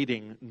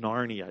creating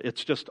Narnia.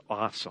 It's just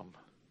awesome.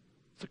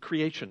 It's a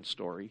creation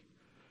story.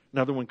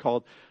 Another one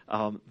called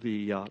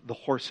The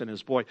Horse and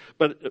His Boy.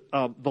 But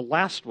the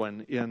last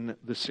one in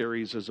the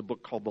series is a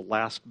book called The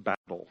Last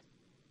Battle.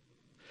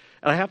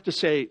 And I have to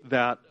say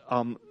that,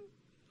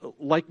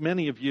 like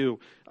many of you,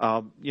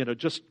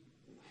 just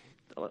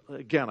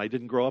again, I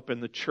didn't grow up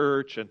in the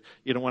church, and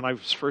when I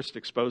was first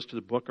exposed to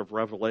the book of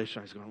Revelation,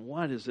 I was going,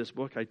 what is this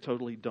book? I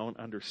totally don't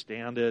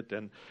understand it,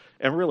 and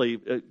really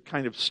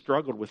kind of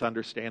struggled with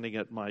understanding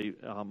it my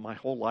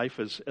whole life,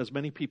 as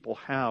many people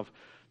have.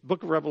 The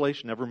book of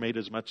Revelation never made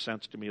as much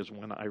sense to me as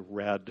when I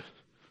read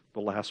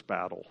The Last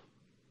Battle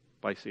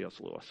by C.S.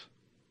 Lewis.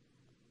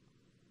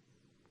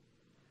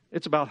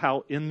 It's about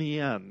how, in the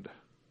end,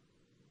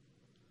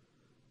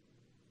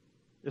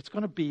 it's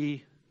going to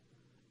be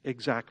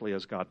exactly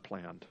as God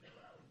planned.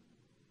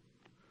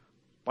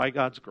 By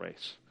God's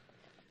grace.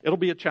 It'll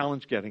be a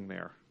challenge getting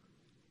there.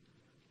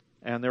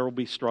 And there will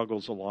be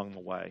struggles along the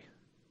way.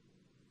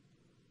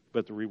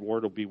 But the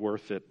reward will be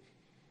worth it.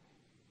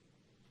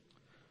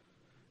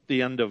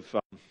 The end of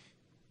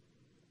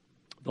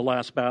The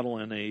Last Battle,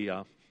 in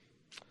a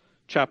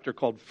chapter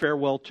called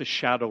Farewell to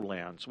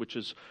Shadowlands, which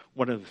is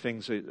one of the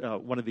things,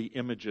 one of the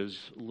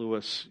images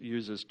Lewis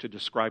uses to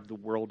describe the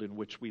world in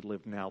which we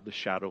live now, the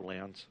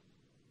Shadowlands.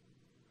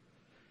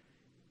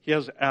 He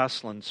has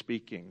Aslan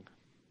speaking.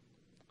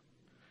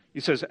 He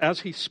says, as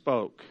he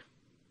spoke,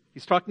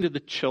 he's talking to the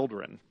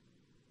children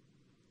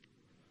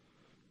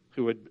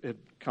who had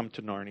come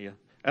to Narnia.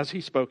 As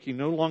he spoke, he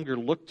no longer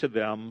looked to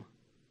them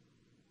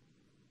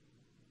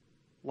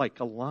like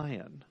a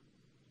lion.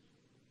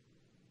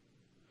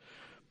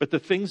 But the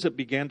things that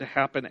began to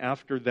happen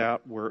after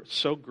that were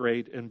so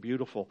great and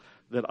beautiful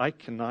that I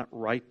cannot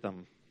write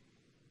them.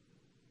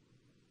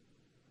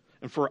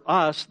 And for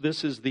us,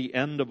 this is the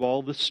end of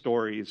all the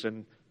stories,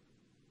 and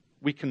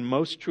we can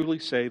most truly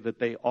say that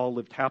they all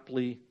lived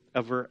happily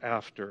ever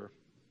after.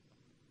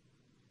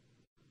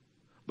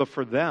 But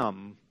for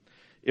them,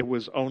 it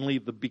was only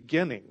the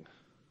beginning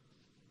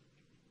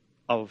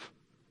of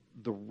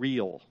the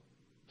real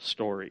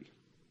story.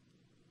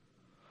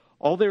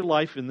 All their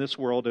life in this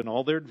world and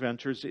all their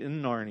adventures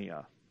in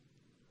Narnia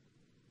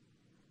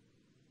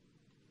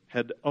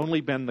had only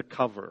been the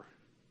cover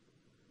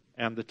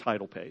and the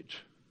title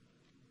page.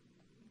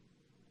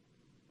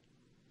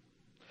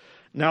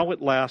 Now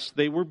at last,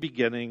 they were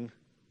beginning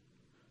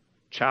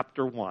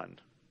chapter 1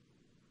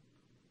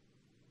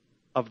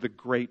 of the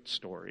great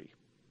story,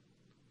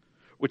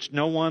 which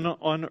no one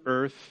on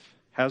earth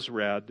has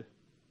read,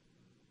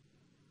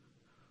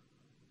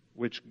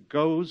 which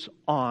goes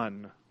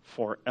on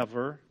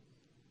forever,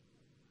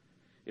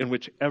 in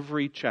which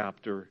every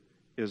chapter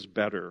is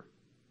better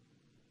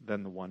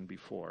than the one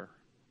before.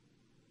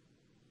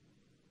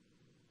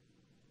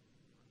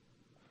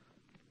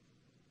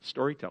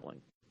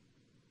 Storytelling.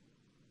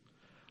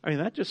 I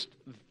mean,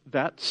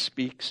 that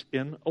speaks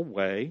in a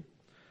way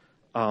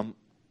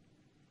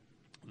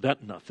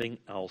that nothing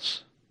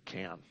else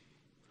can.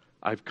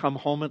 I've come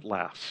home at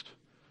last.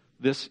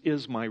 This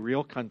is my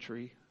real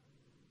country.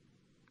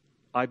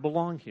 I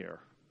belong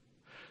here.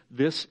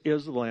 This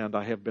is the land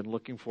I have been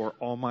looking for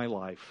all my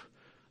life,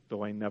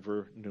 though I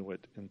never knew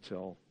it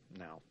until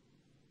now.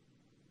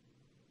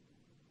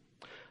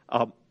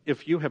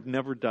 If you have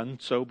never done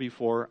so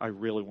before, I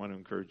really want to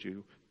encourage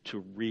you to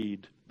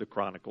read the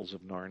Chronicles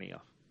of Narnia.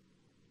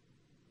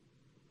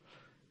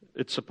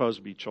 It's supposed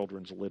to be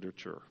children's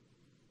literature.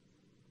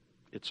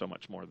 It's so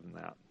much more than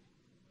that.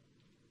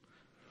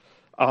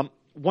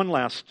 One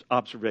last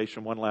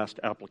observation, one last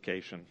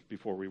application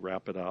before we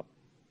wrap it up.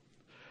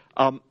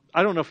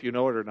 I don't know if you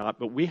know it or not,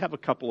 but we have a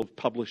couple of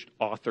published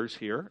authors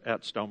here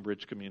at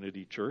Stonebridge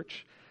Community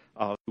Church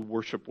who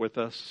worship with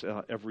us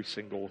every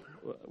single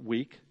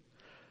week.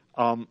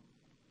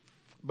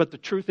 But the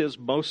truth is,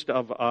 most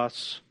of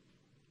us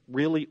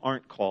really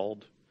aren't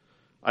called.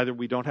 Either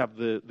we don't have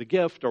the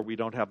gift, or we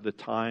don't have the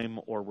time,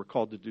 or we're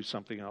called to do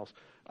something else.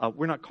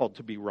 We're not called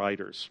to be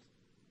writers.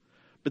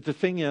 But the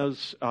thing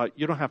is,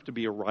 you don't have to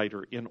be a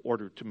writer in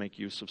order to make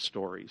use of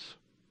stories,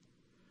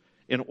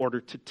 in order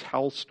to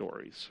tell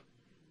stories.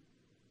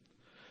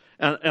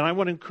 And I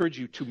want to encourage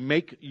you to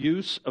make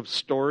use of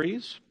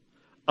stories,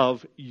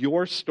 of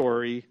your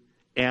story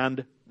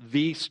and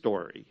the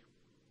story,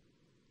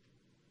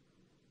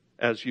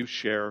 as you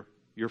share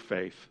your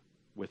faith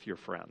with your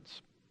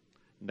friends.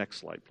 Next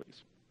slide,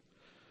 please.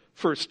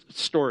 First,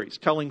 stories,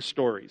 telling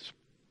stories.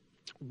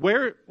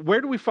 Where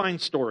do we find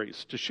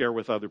stories to share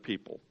with other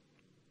people?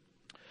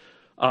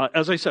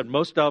 As I said,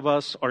 most of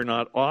us are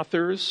not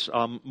authors.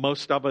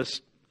 Most of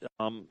us,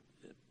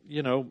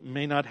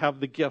 may not have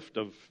the gift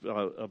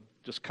of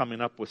just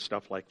coming up with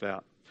stuff like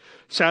that.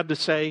 Sad to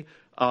say,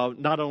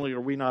 not only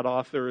are we not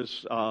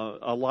authors,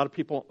 a lot of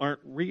people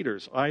aren't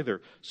readers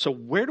either. So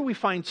where do we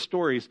find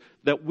stories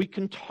that we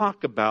can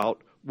talk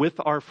about with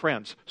our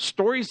friends?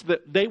 Stories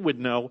that they would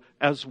know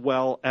as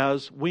well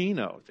as we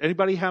know.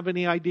 Anybody have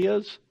any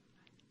ideas?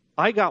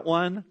 I got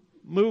one.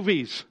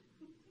 Movies.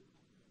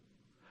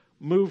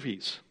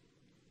 Movies.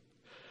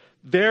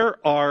 There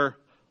are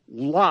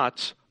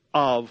lots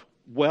of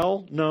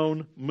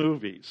well-known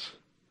movies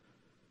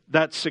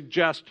that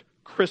suggest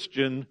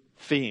Christian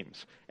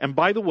themes. And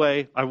by the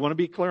way, I want to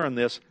be clear on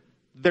this,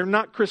 they're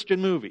not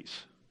Christian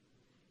movies.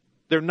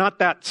 They're not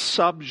that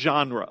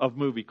subgenre of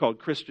movie called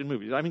Christian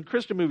movies. I mean,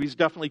 Christian movies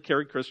definitely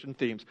carry Christian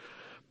themes.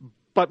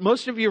 But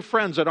most of your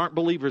friends that aren't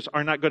believers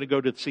are not going to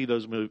go to see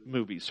those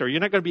movies. So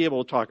you're not going to be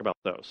able to talk about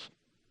those.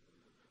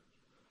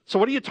 So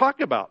what do you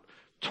talk about?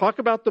 Talk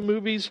about the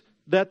movies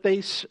that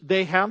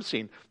they have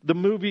seen. The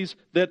movies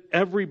that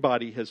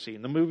everybody has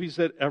seen. The movies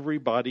that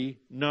everybody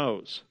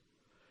knows.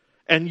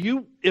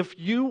 And if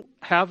you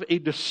have a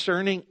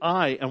discerning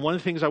eye, and one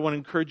of the things I want to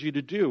encourage you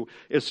to do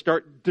is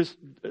start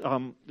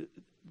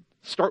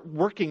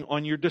working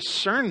on your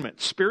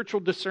discernment,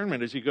 spiritual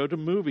discernment as you go to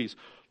movies.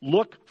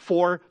 Look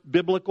for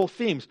biblical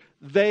themes.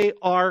 They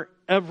are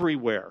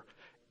everywhere.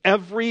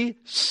 Every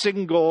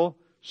single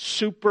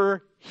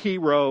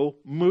superhero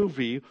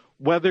movie,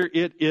 whether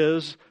it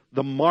is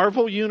the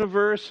Marvel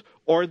universe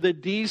or the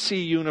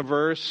DC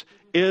universe,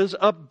 is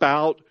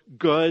about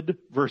good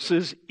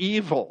versus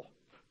evil.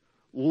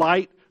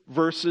 Light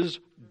versus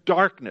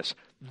darkness.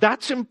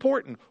 That's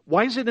important.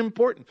 Why is it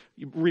important?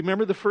 You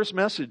remember the first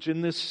message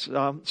in this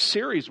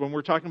series when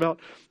we're talking about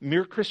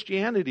mere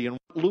Christianity and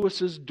what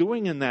Lewis is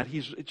doing in that.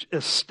 He's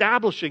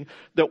establishing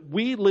that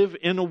we live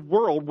in a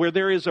world where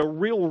there is a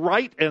real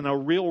right and a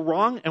real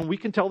wrong, and we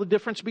can tell the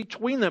difference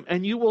between them.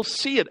 And you will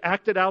see it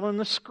acted out on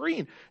the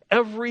screen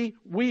every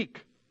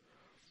week.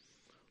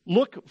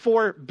 Look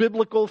for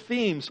biblical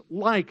themes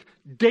like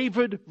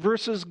David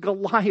versus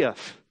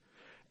Goliath.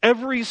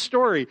 Every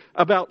story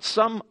about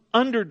some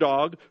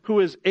underdog who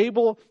is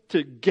able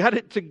to get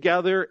it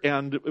together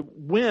and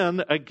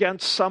win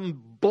against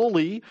some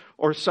bully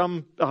or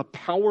some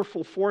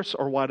powerful force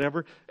or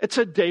whatever. It's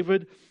a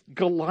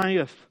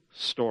David-Goliath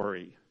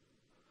story.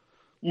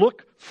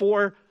 Look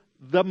for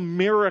the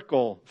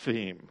miracle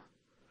theme.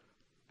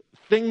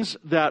 Things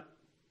that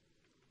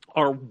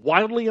are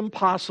wildly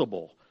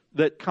impossible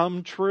that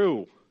come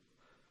true.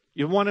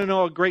 You want to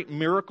know a great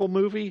miracle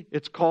movie?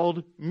 It's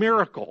called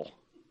Miracle.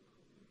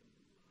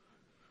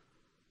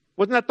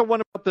 Wasn't that the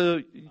one about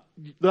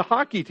the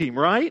hockey team,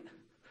 right?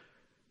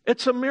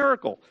 It's a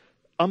miracle.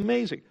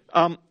 Amazing.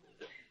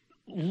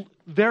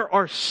 There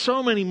are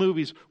so many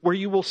movies where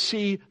you will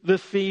see the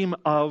theme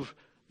of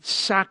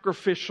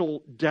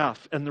sacrificial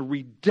death and the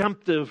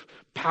redemptive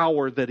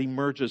power that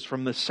emerges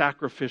from the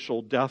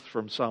sacrificial death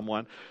from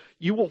someone.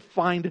 You will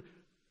find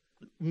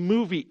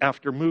movie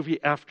after movie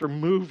after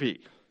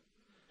movie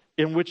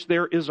in which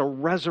there is a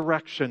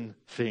resurrection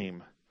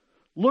theme.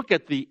 Look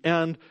at the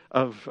end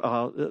of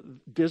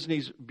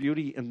Disney's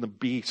Beauty and the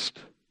Beast.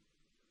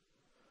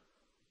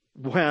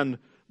 When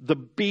the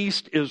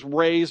beast is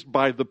raised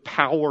by the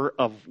power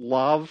of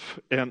love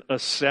and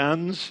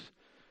ascends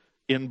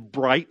in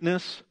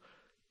brightness,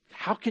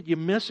 how could you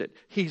miss it?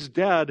 He's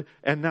dead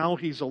and now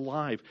he's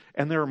alive.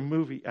 And there are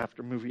movie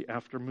after movie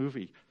after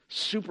movie.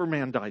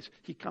 Superman dies.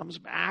 He comes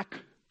back.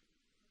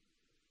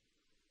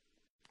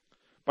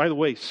 By the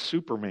way,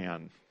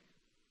 Superman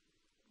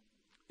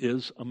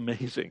is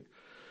amazing.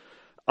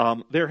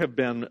 There have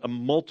been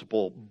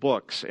multiple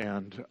books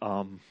and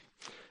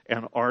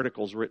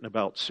articles written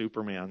about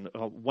Superman.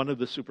 One of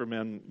the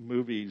Superman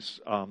movies,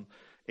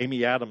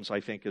 Amy Adams, I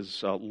think,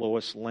 is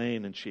Lois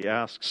Lane, and she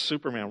asks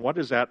Superman, "What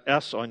does that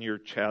S on your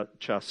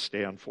chest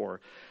stand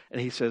for?" And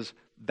he says,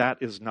 "That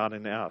is not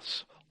an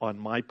S. On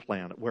my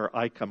planet, where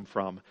I come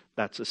from,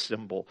 that's a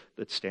symbol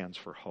that stands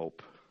for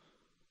hope."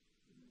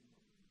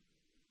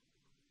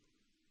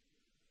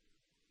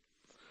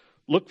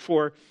 Look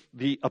for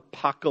the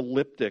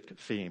apocalyptic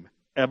theme.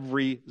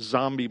 Every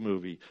zombie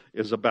movie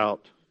is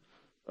about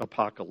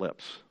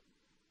apocalypse.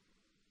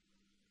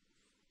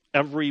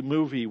 Every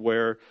movie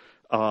where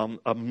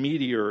a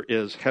meteor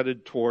is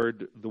headed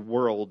toward the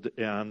world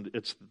and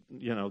it's,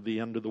 the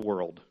end of the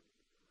world.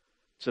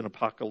 It's an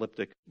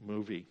apocalyptic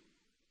movie.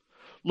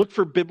 Look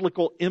for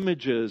biblical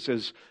images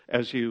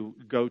as you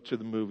go to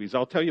the movies.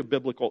 I'll tell you a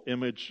biblical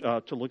image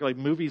to look like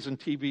movies and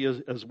TV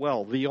as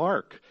well. The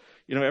Ark.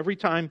 Every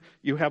time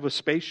you have a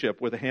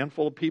spaceship with a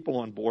handful of people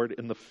on board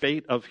and the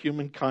fate of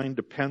humankind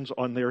depends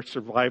on their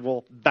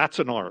survival, that's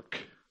an ark.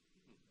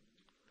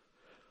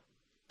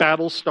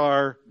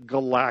 Battlestar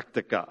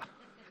Galactica.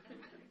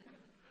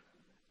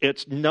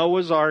 It's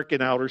Noah's Ark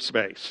in outer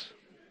space.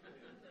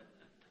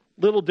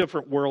 Little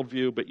different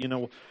worldview, but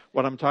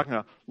what I'm talking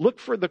about. Look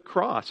for the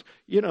cross.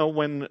 You know,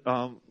 when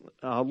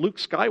Luke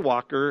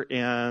Skywalker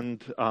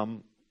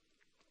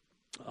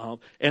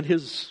and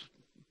his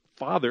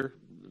father,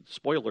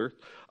 spoiler,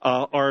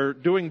 are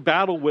doing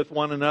battle with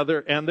one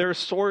another, and their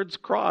swords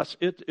cross.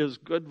 It is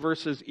good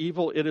versus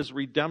evil. It is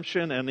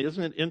redemption, and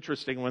isn't it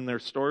interesting when their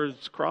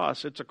swords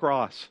cross? It's a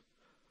cross.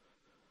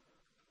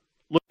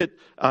 Look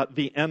at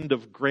the end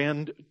of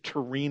Gran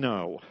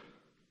Torino.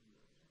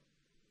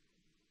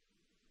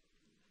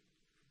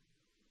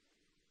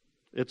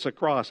 It's a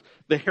cross.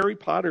 The Harry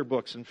Potter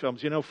books and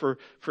films, you know, for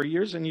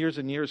years and years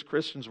and years,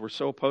 Christians were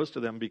so opposed to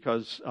them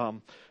because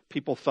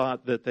people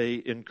thought that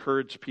they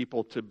encouraged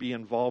people to be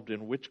involved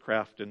in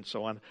witchcraft and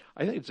so on.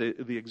 I think it's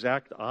the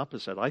exact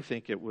opposite. I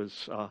think it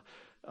was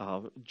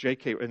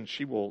J.K., and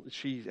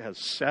she has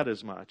said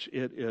as much.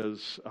 It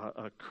is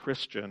a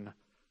Christian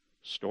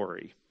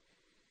story.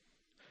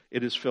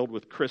 It is filled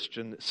with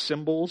Christian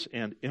symbols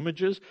and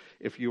images,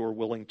 if you are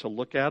willing to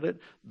look at it.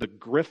 The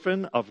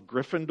griffin of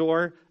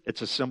Gryffindor,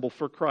 it's a symbol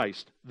for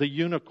Christ. The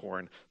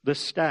unicorn, the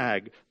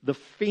stag, the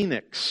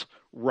phoenix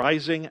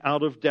rising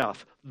out of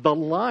death. The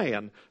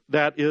lion,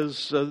 that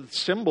is a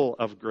symbol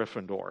of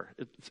Gryffindor.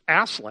 It's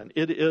Aslan.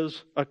 It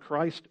is a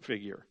Christ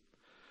figure.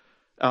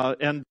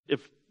 And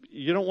if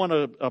you don't want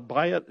to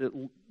buy it,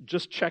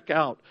 just check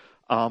out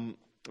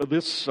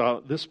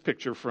this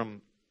picture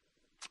from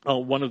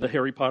one of the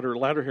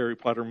latter Harry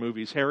Potter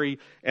movies. Harry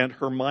and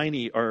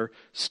Hermione are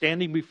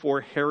standing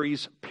before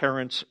Harry's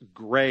parents'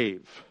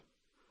 grave.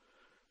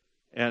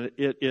 And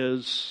it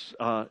is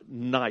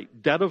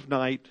night, dead of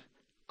night,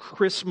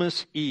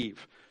 Christmas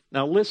Eve.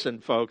 Now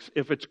listen, folks,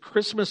 if it's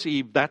Christmas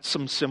Eve, that's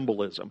some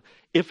symbolism.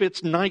 If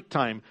it's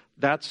nighttime,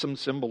 that's some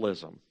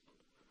symbolism.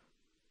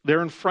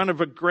 They're in front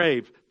of a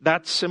grave,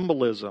 that's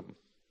symbolism.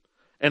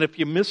 And if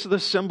you miss the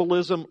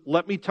symbolism,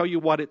 let me tell you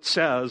what it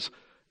says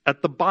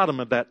at the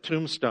bottom of that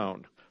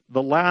tombstone.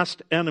 The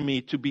last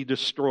enemy to be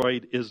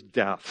destroyed is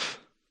death.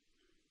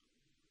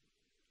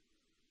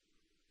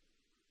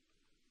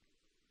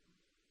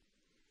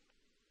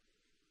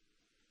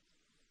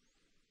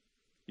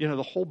 You know,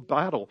 the whole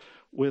battle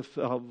with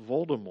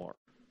Voldemort.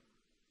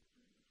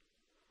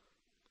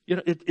 You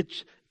know,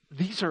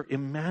 these are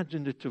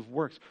imaginative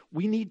works.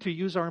 We need to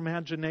use our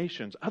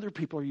imaginations. Other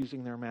people are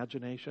using their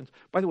imaginations.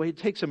 By the way, it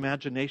takes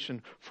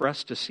imagination for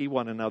us to see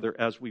one another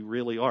as we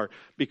really are.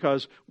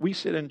 Because we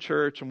sit in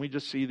church and we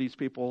just see these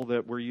people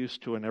that we're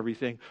used to and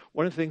everything.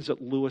 One of the things that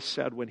Lewis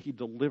said when he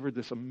delivered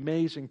this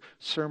amazing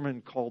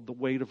sermon called The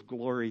Weight of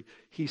Glory,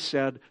 he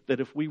said that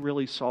if we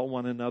really saw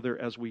one another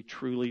as we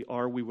truly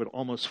are, we would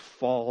almost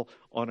fall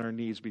on our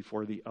knees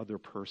before the other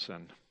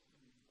person.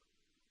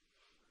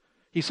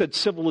 He said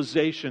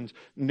civilizations,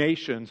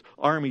 nations,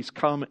 armies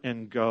come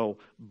and go,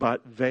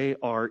 but they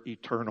are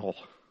eternal.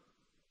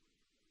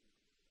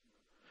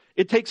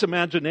 It takes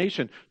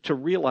imagination to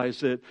realize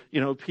that, you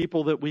know,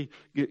 people that we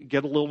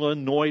get a little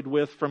annoyed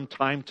with from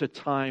time to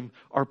time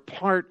are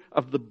part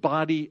of the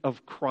body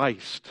of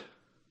Christ.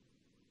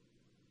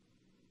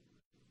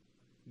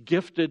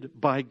 Gifted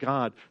by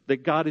God,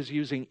 that God is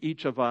using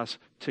each of us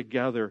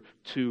together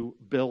to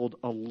build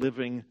a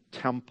living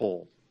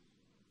temple.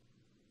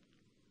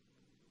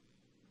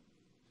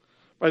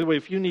 By the way,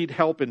 if you need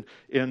help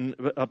in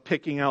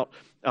picking out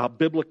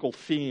biblical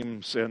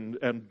themes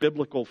and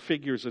biblical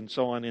figures and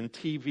so on in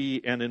TV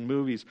and in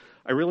movies,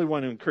 I really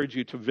want to encourage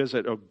you to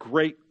visit a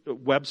great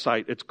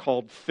website. It's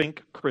called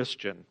Think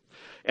Christian.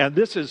 And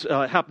this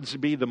happens to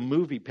be the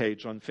movie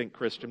page on Think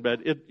Christian, but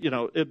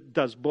it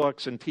does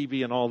books and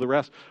TV and all the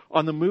rest.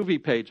 On the movie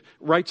page, it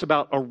writes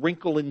about A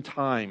Wrinkle in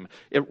Time.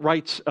 It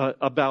writes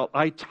about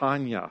I,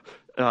 Tonya.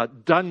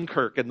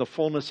 Dunkirk and the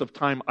Fullness of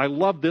Time. I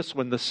love this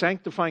one, The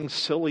Sanctifying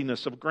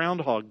Silliness of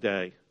Groundhog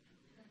Day.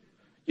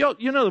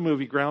 You know the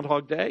movie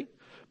Groundhog Day?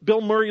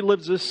 Bill Murray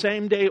lives the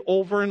same day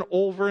over and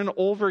over and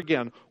over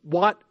again.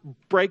 What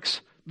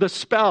breaks the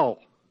spell?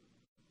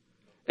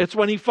 It's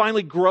when he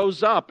finally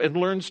grows up and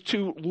learns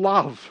to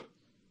love.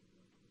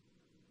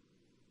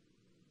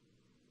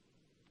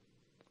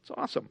 It's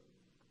awesome.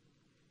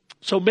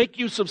 So make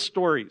use of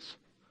stories.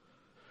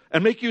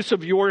 And make use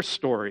of your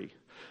story.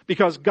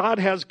 Because God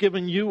has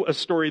given you a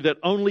story that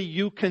only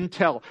you can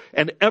tell.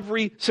 And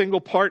every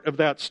single part of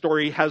that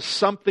story has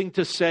something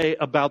to say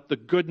about the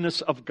goodness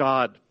of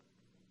God.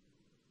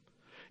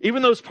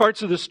 Even those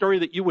parts of the story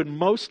that you would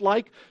most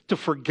like to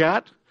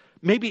forget,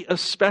 maybe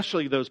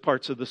especially those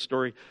parts of the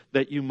story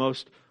that you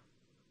most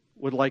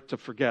would like to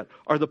forget,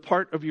 are the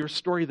part of your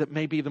story that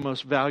may be the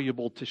most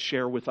valuable to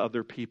share with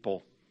other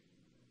people.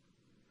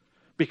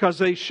 Because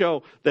they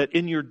show that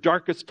in your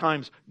darkest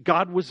times,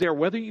 God was there,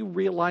 whether you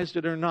realized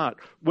it or not.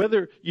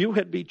 Whether you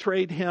had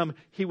betrayed Him,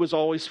 He was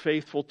always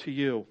faithful to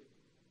you.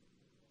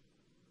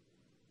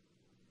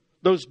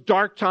 Those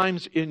dark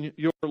times in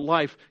your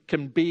life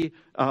can be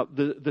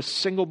the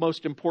single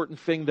most important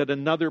thing that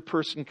another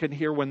person can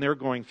hear when they're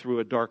going through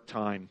a dark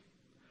time.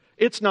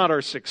 It's not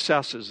our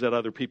successes that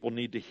other people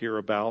need to hear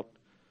about.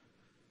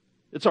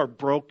 It's our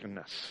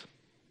brokenness.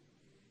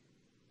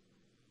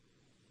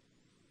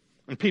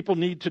 And people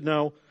need to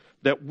know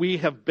that we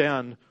have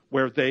been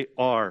where they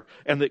are,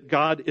 and that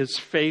God is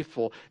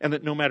faithful, and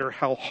that no matter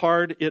how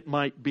hard it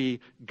might be,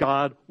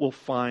 God will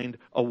find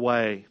a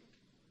way.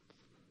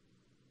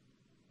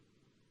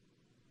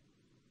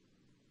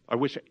 I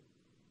wish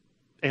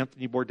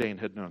Anthony Bourdain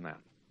had known that.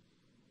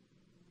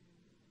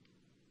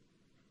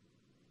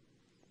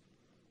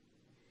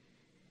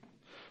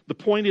 The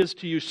point is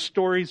to use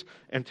stories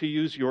and to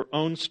use your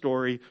own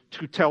story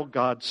to tell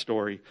God's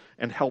story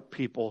and help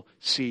people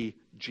see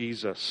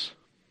Jesus.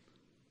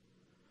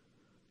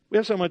 We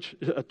have so much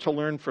to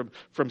learn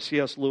from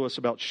C.S. Lewis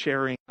about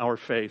sharing our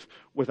faith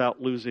without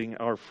losing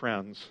our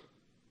friends.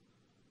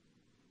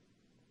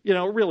 You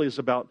know, it really is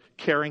about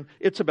caring.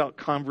 It's about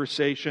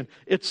conversation.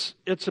 It's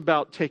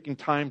about taking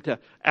time to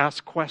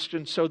ask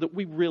questions so that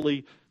we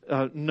really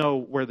know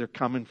where they're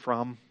coming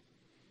from.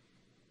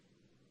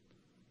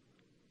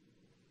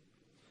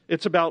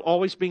 It's about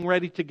always being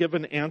ready to give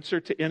an answer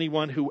to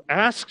anyone who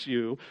asks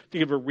you to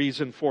give a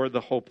reason for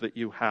the hope that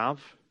you have.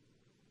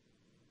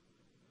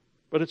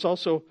 But it's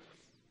also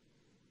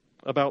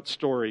about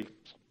story.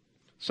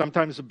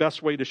 Sometimes the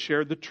best way to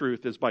share the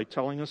truth is by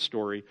telling a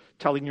story,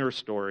 telling your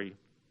story,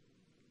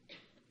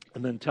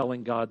 and then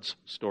telling God's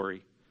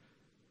story.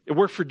 It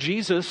worked for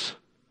Jesus.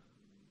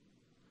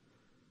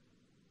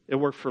 It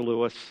worked for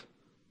Lewis.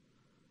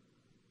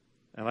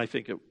 And I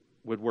think it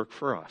would work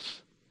for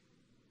us.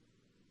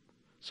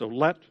 So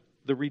let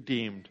the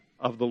redeemed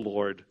of the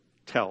Lord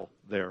tell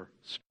their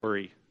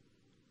story.